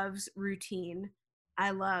brain loves routine.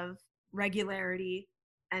 I love regularity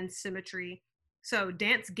and symmetry. So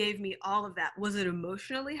dance gave me all of that. Was it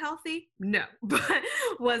emotionally healthy? No. But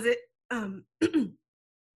was it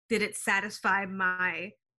did it satisfy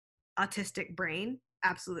my autistic brain?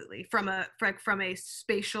 Absolutely. From a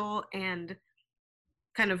spatial and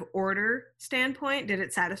kind of order standpoint, did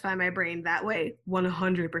it satisfy my brain that way?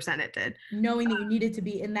 100% it did. Knowing that you needed to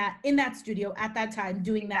be in that studio at that time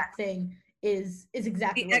doing that thing is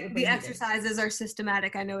exactly what your brain the exercises are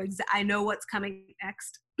systematic. I know what's coming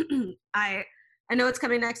next. I know what's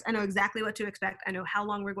coming next. I know exactly what to expect. I know how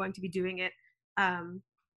long we're going to be doing it.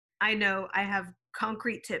 I know I have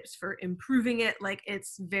concrete tips for improving it. Like,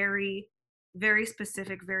 it's very, very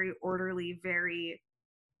specific, very orderly, very,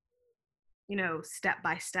 step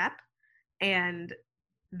by step. And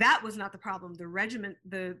that was not the problem.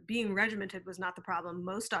 The being regimented was not the problem.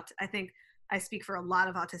 I think I speak for a lot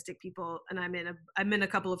of autistic people, and I'm in a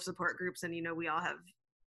couple of support groups, and we all have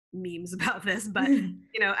memes about this, but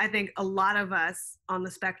I think a lot of us on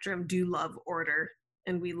the spectrum do love order,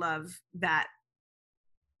 and we love that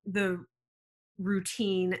the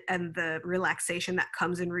routine and the relaxation that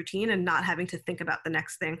comes in routine, and not having to think about the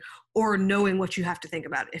next thing or knowing what you have to think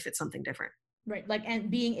about if it's something different. Right. Like, and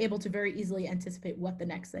being able to very easily anticipate what the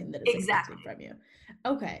next thing that is expected from you.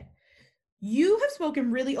 Okay. You have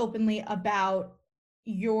spoken really openly about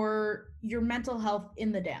your mental health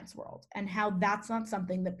in the dance world and how that's not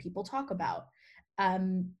something that people talk about.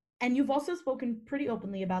 And you've also spoken pretty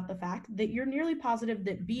openly about the fact that you're nearly positive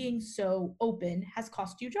that being so open has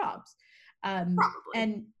cost you jobs.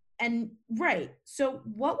 Probably. And right. So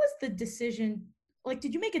what was the decision? Like,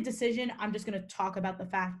 did you make a decision? I'm just going to talk about the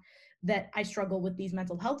fact that I struggle with these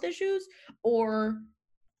mental health issues, was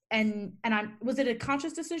it a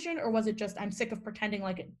conscious decision, or was it just, I'm sick of pretending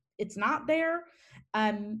like it's not there?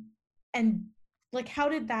 And like, how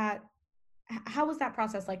was that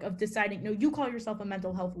process like of deciding, no, you call yourself a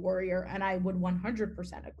mental health warrior, and I would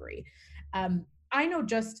 100% agree. I know,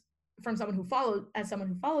 just from someone who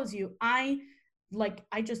follows you, I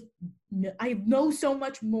know so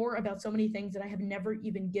much more about so many things that I have never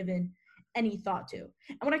even given any thought to.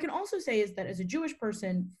 And what I can also say is that as a Jewish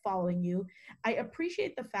person following you, I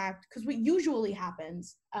appreciate the fact, because what usually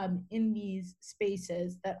happens in these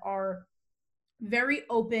spaces that are very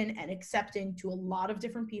open and accepting to a lot of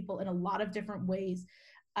different people in a lot of different ways,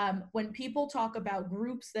 when people talk about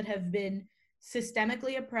groups that have been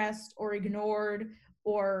systemically oppressed or ignored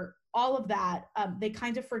or all of that, they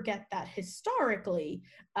kind of forget that historically,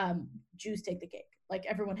 Jews take the cake. Like,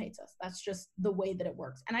 everyone hates us. That's just the way that it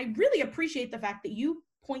works. And I really appreciate the fact that you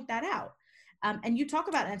point that out. And you talk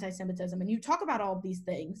about anti-Semitism and you talk about all of these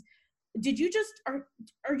things.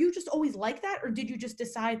 Are you just always like that? Or did you just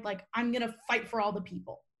decide, like, I'm going to fight for all the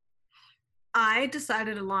people? I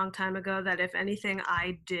decided a long time ago that if anything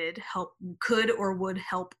I did could or would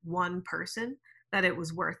help one person, that it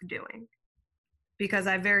was worth doing. Because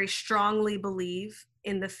I very strongly believe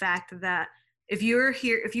in the fact that if you are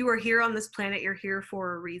here on this planet, you're here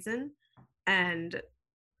for a reason, and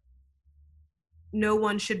no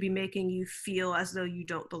one should be making you feel as though you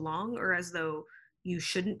don't belong, or as though you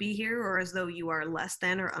shouldn't be here, or as though you are less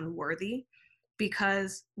than or unworthy.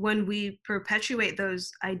 Because when we perpetuate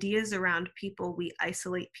those ideas around people, we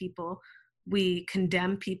isolate people, we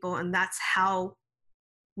condemn people, and that's how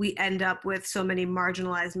we end up with so many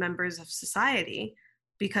marginalized members of society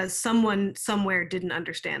because someone somewhere didn't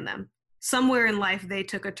understand them. Somewhere in life, they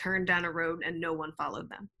took a turn down a road and no one followed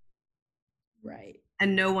them. Right.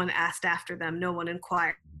 And no one asked after them. No one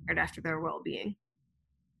inquired after their well-being.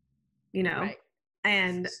 You know? Right.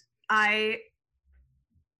 And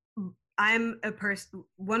I'm a person,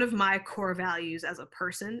 one of my core values as a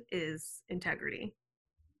person is integrity.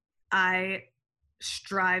 I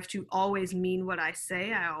strive to always mean what I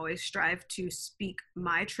say. I always strive to speak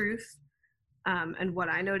my truth and what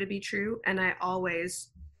I know to be true. And I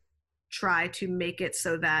always try to make it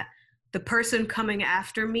so that the person coming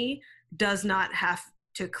after me does not have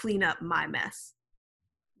to clean up my mess.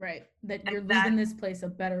 Right. That you're leaving this place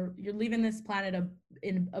you're leaving this planet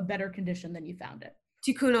in a better condition than you found it.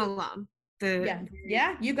 Tikkun Olam.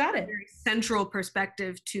 Yeah, you got it. Very central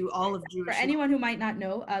perspective to all of Jewish. For anyone who might not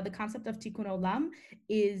know, the concept of Tikkun Olam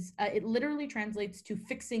is it literally translates to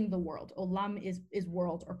fixing the world. Olam is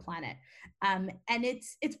world or planet, and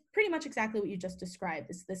it's pretty much exactly what you just described.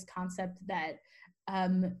 It's this concept that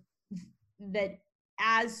that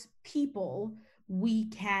as people we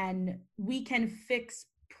can fix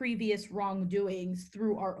previous wrongdoings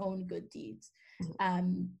through our own good deeds,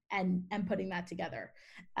 and putting that together.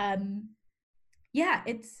 Yeah,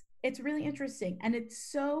 it's really interesting. And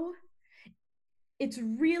it's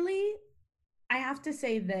really, I have to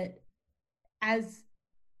say that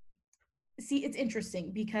it's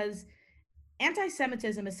interesting because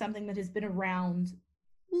anti-Semitism is something that has been around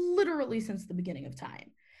literally since the beginning of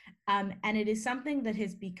time. And it is something that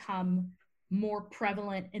has become more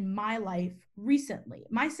prevalent in my life recently.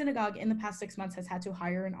 My synagogue in the past 6 months has had to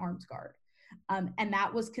hire an armed guard. And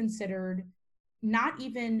that was considered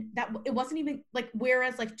it wasn't even like,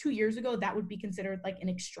 whereas like 2 years ago, that would be considered like an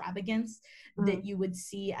extravagance that you would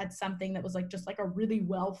see at something that was like just like a really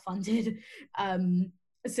well-funded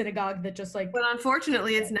synagogue that just like. But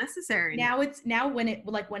unfortunately, it's necessary. Now when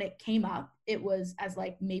it came up, it was as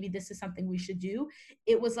like, maybe this is something we should do.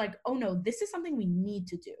 It was like, oh no, this is something we need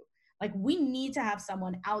to do. Like, we need to have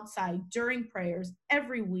someone outside during prayers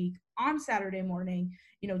every week on Saturday morning,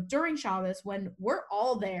 during Shabbos when we're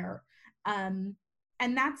all there. And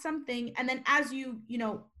that's something. And then as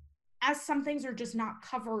as some things are just not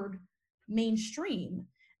covered mainstream,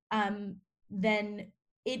 then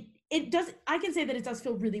it does, I can say that it does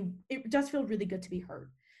feel really good to be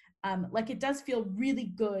heard. Like, it does feel really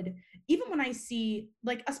good, even when I see,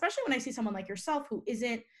 like, especially when I see someone like yourself who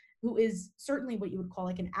is certainly what you would call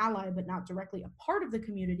like an ally, but not directly a part of the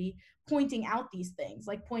community, pointing out these things,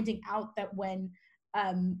 like pointing out that when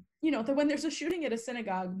there's a shooting at a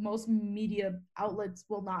synagogue, most media outlets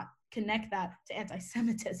will not connect that to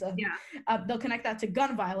anti-Semitism. Yeah. They'll connect that to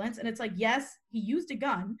gun violence. And it's like, yes, he used a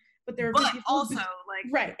gun, but there are also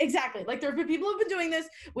right, exactly. Like, there have been people who've been doing this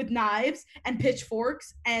with knives and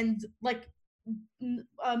pitchforks and like,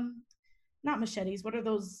 not machetes. What are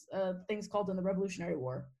those things called in the Revolutionary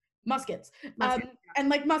War? Muskets. And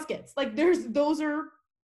like muskets. Like,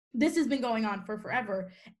 this has been going on for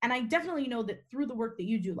forever. And I definitely know that through the work that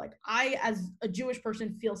you do, like, I, as a Jewish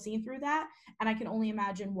person, feel seen through that. And I can only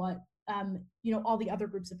imagine what, all the other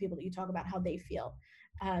groups of people that you talk about, how they feel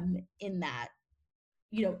in that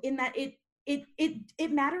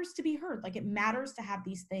it matters to be heard. Like, it matters to have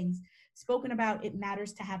these things spoken about. It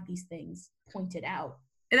matters to have these things pointed out.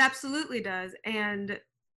 It absolutely does. And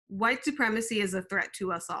white supremacy is a threat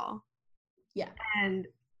to us all. Yeah. And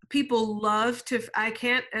people love to,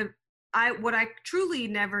 what I truly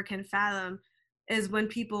never can fathom is when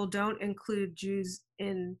people don't include Jews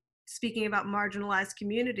in speaking about marginalized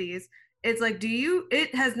communities. It's like,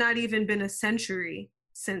 it has not even been a century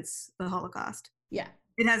since the Holocaust. Yeah.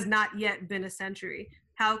 It has not yet been a century.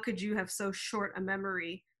 How could you have so short a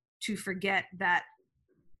memory to forget that,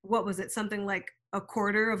 what was it, something like a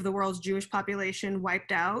quarter of the world's Jewish population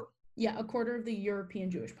wiped out? Yeah, a quarter of the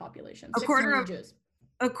European Jewish population. A quarter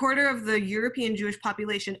of the European Jewish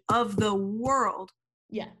population of the world.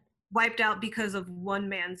 Yeah. Wiped out because of one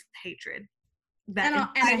man's hatred. And a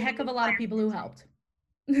heck of a lot of people who helped.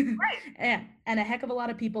 Right. And a heck of a lot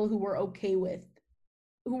of people who were okay with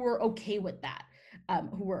that.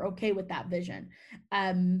 Who were okay with that vision.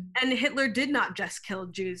 And Hitler did not just kill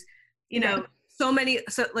Jews.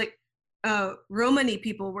 Romani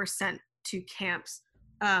people were sent to camps.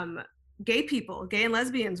 Gays and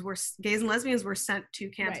lesbians were sent to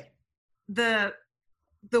camps. Right.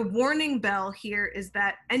 The warning bell here is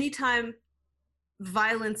that anytime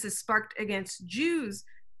violence is sparked against Jews,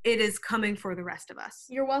 it is coming for the rest of us.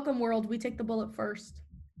 You're welcome, world. We take the bullet first.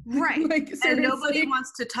 Right. Like, and nobody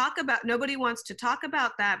wants to talk about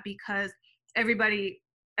that because everybody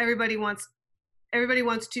wants everybody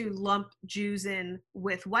wants to lump Jews in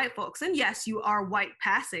with white folks. And yes, you are white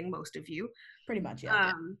passing, most of you. Pretty much,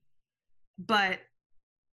 yeah. But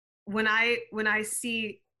when I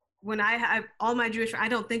have all my Jewish, I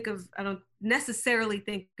don't necessarily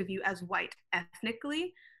think of you as white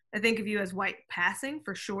ethnically. I think of you as white passing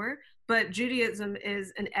for sure. But Judaism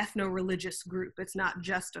is an ethno-religious group. It's not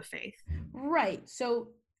just a faith. Right. So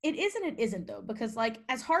it is and it isn't, though, because like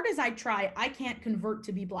as hard as I try, I can't convert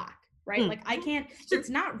to be Black, right? Like I can't, it's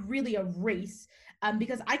not really a race,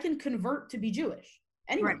 because I can convert to be Jewish.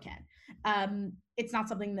 Anyone can. It's not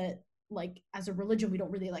something that like as a religion, we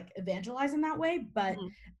don't really like evangelize in that way, but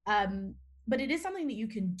it is something that you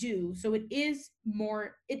can do. So it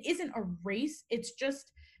isn't a race. It's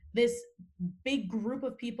just this big group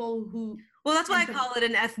of people who, well, that's why I call it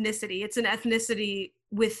an ethnicity. It's an ethnicity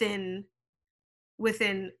within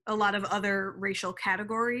a lot of other racial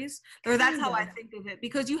categories, or that's how I think of it,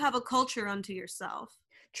 because you have a culture unto yourself.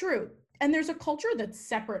 True. And there's a culture that's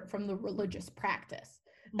separate from the religious practice.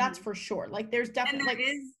 That's for sure. Like there's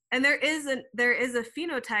definitely there is a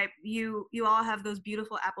phenotype. You all have those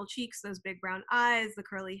beautiful apple cheeks, those big brown eyes, the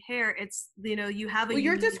curly hair. It's, you have a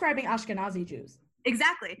you're describing Ashkenazi Jews.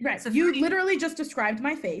 Exactly. Right. So you literally just described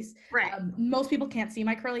my face. Right. Most people can't see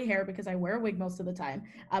my curly hair because I wear a wig most of the time,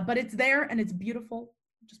 but it's there and it's beautiful.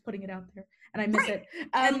 Just putting it out there, and I miss it.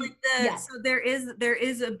 So there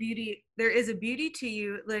is a beauty to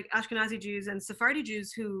you, like Ashkenazi Jews and Sephardi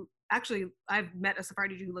Jews who actually, I've met a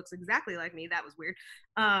Sephardi Jew who looks exactly like me. That was weird.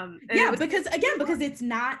 Because it's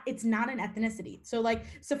not an ethnicity. So like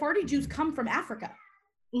Sephardi Jews come from Africa.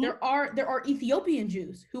 There are Ethiopian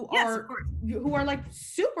Jews who are like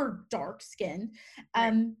super dark skinned.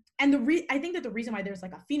 And I think that the reason why there's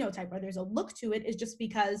like a phenotype, or there's a look to it, is just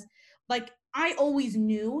because like I always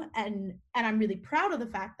knew, and I'm really proud of the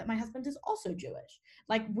fact that my husband is also Jewish.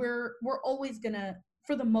 Like we're always gonna,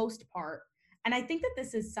 for the most part. And I think that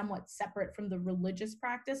this is somewhat separate from the religious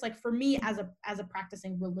practice. Like for me as a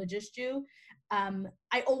practicing religious Jew,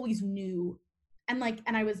 I always knew, and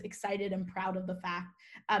I was excited and proud of the fact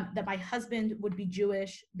that my husband would be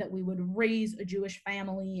Jewish, that we would raise a Jewish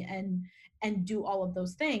family and do all of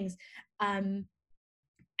those things. And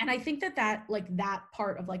I think that like that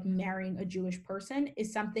part of like marrying a Jewish person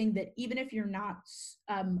is something that even if you're not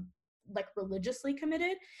like religiously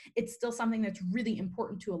committed, it's still something that's really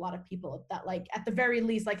important to a lot of people, that like at the very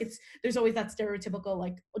least, like there's always that stereotypical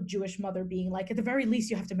like a Jewish mother being like, at the very least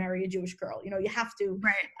you have to marry a Jewish girl, you have to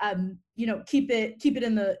keep it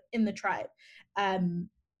in the tribe.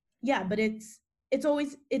 But it's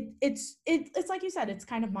always it's like you said, it's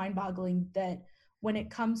kind of mind-boggling that when it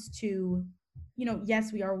comes to,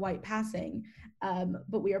 yes, we are white passing,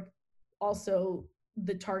 but we are also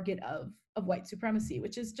the target of white supremacy,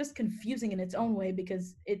 which is just confusing in its own way,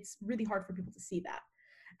 because it's really hard for people to see that.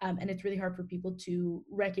 And it's really hard for people to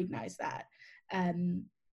recognize that. So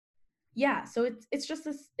it's just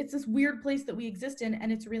this weird place that we exist in. And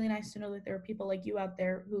it's really nice to know that there are people like you out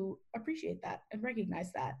there who appreciate that and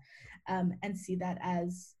recognize that, and see that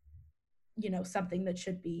as, something that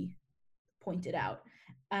should be pointed out.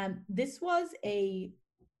 This was an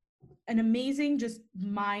amazing, just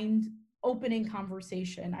mind-opening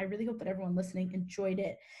conversation. I really hope that everyone listening enjoyed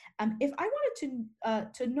it. If I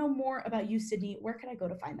wanted to know more about you, Sydney, where could I go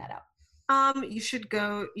to find that out? You should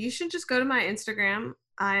just go to my Instagram.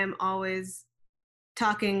 I am always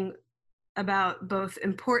talking about both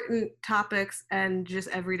important topics and just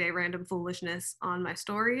everyday random foolishness on my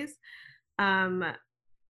stories. That's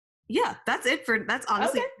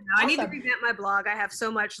honestly, okay. I need to revamp my blog. I have so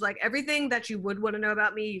much, like everything that you would want to know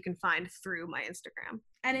about me, you can find through my Instagram.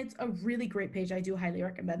 And it's a really great page. I do highly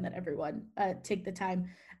recommend that everyone take the time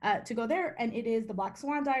to go there. And it is the Black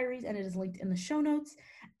Swan Diaries, and it is linked in the show notes.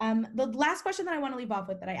 The last question that I want to leave off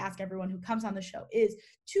with, that I ask everyone who comes on the show, is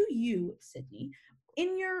to you, Sydney,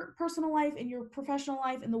 in your personal life, in your professional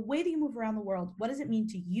life, in the way that you move around the world, what does it mean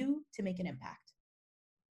to you to make an impact?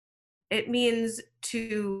 It means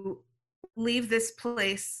to leave this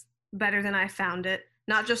place better than I found it.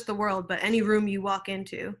 Not just the world, but any room you walk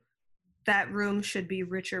into. That room should be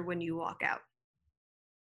richer when you walk out.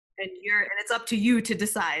 And it's up to you to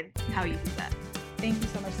decide how you do that. Thank you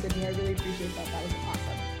so much, Sydney. I really appreciate that. That was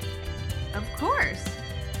awesome. Of course.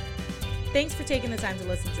 Thanks for taking the time to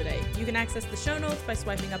listen today. You can access the show notes by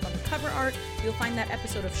swiping up on the cover art. You'll find that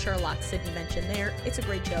episode of Sherlock Sydney mentioned there. It's a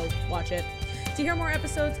great show. Watch it. To hear more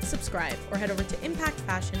episodes, subscribe or head over to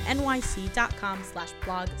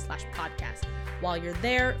impactfashionnyc.com/blog/podcast. While you're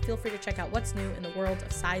there, feel free to check out what's new in the world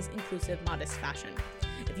of size-inclusive modest fashion.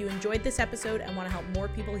 If you enjoyed this episode and want to help more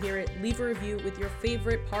people hear it, leave a review with your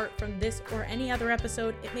favorite part from this or any other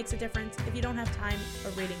episode. It makes a difference. If you don't have time, a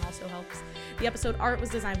rating also helps. The episode art was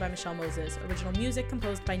designed by Michelle Moses. Original music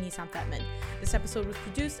composed by Nissan Fetman. This episode was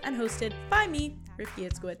produced and hosted by me, Rifki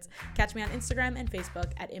Itzkowitz. Catch me on Instagram and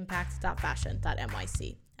Facebook at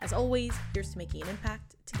impact.fashion.nyc. As always, here's to making an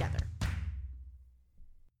impact together.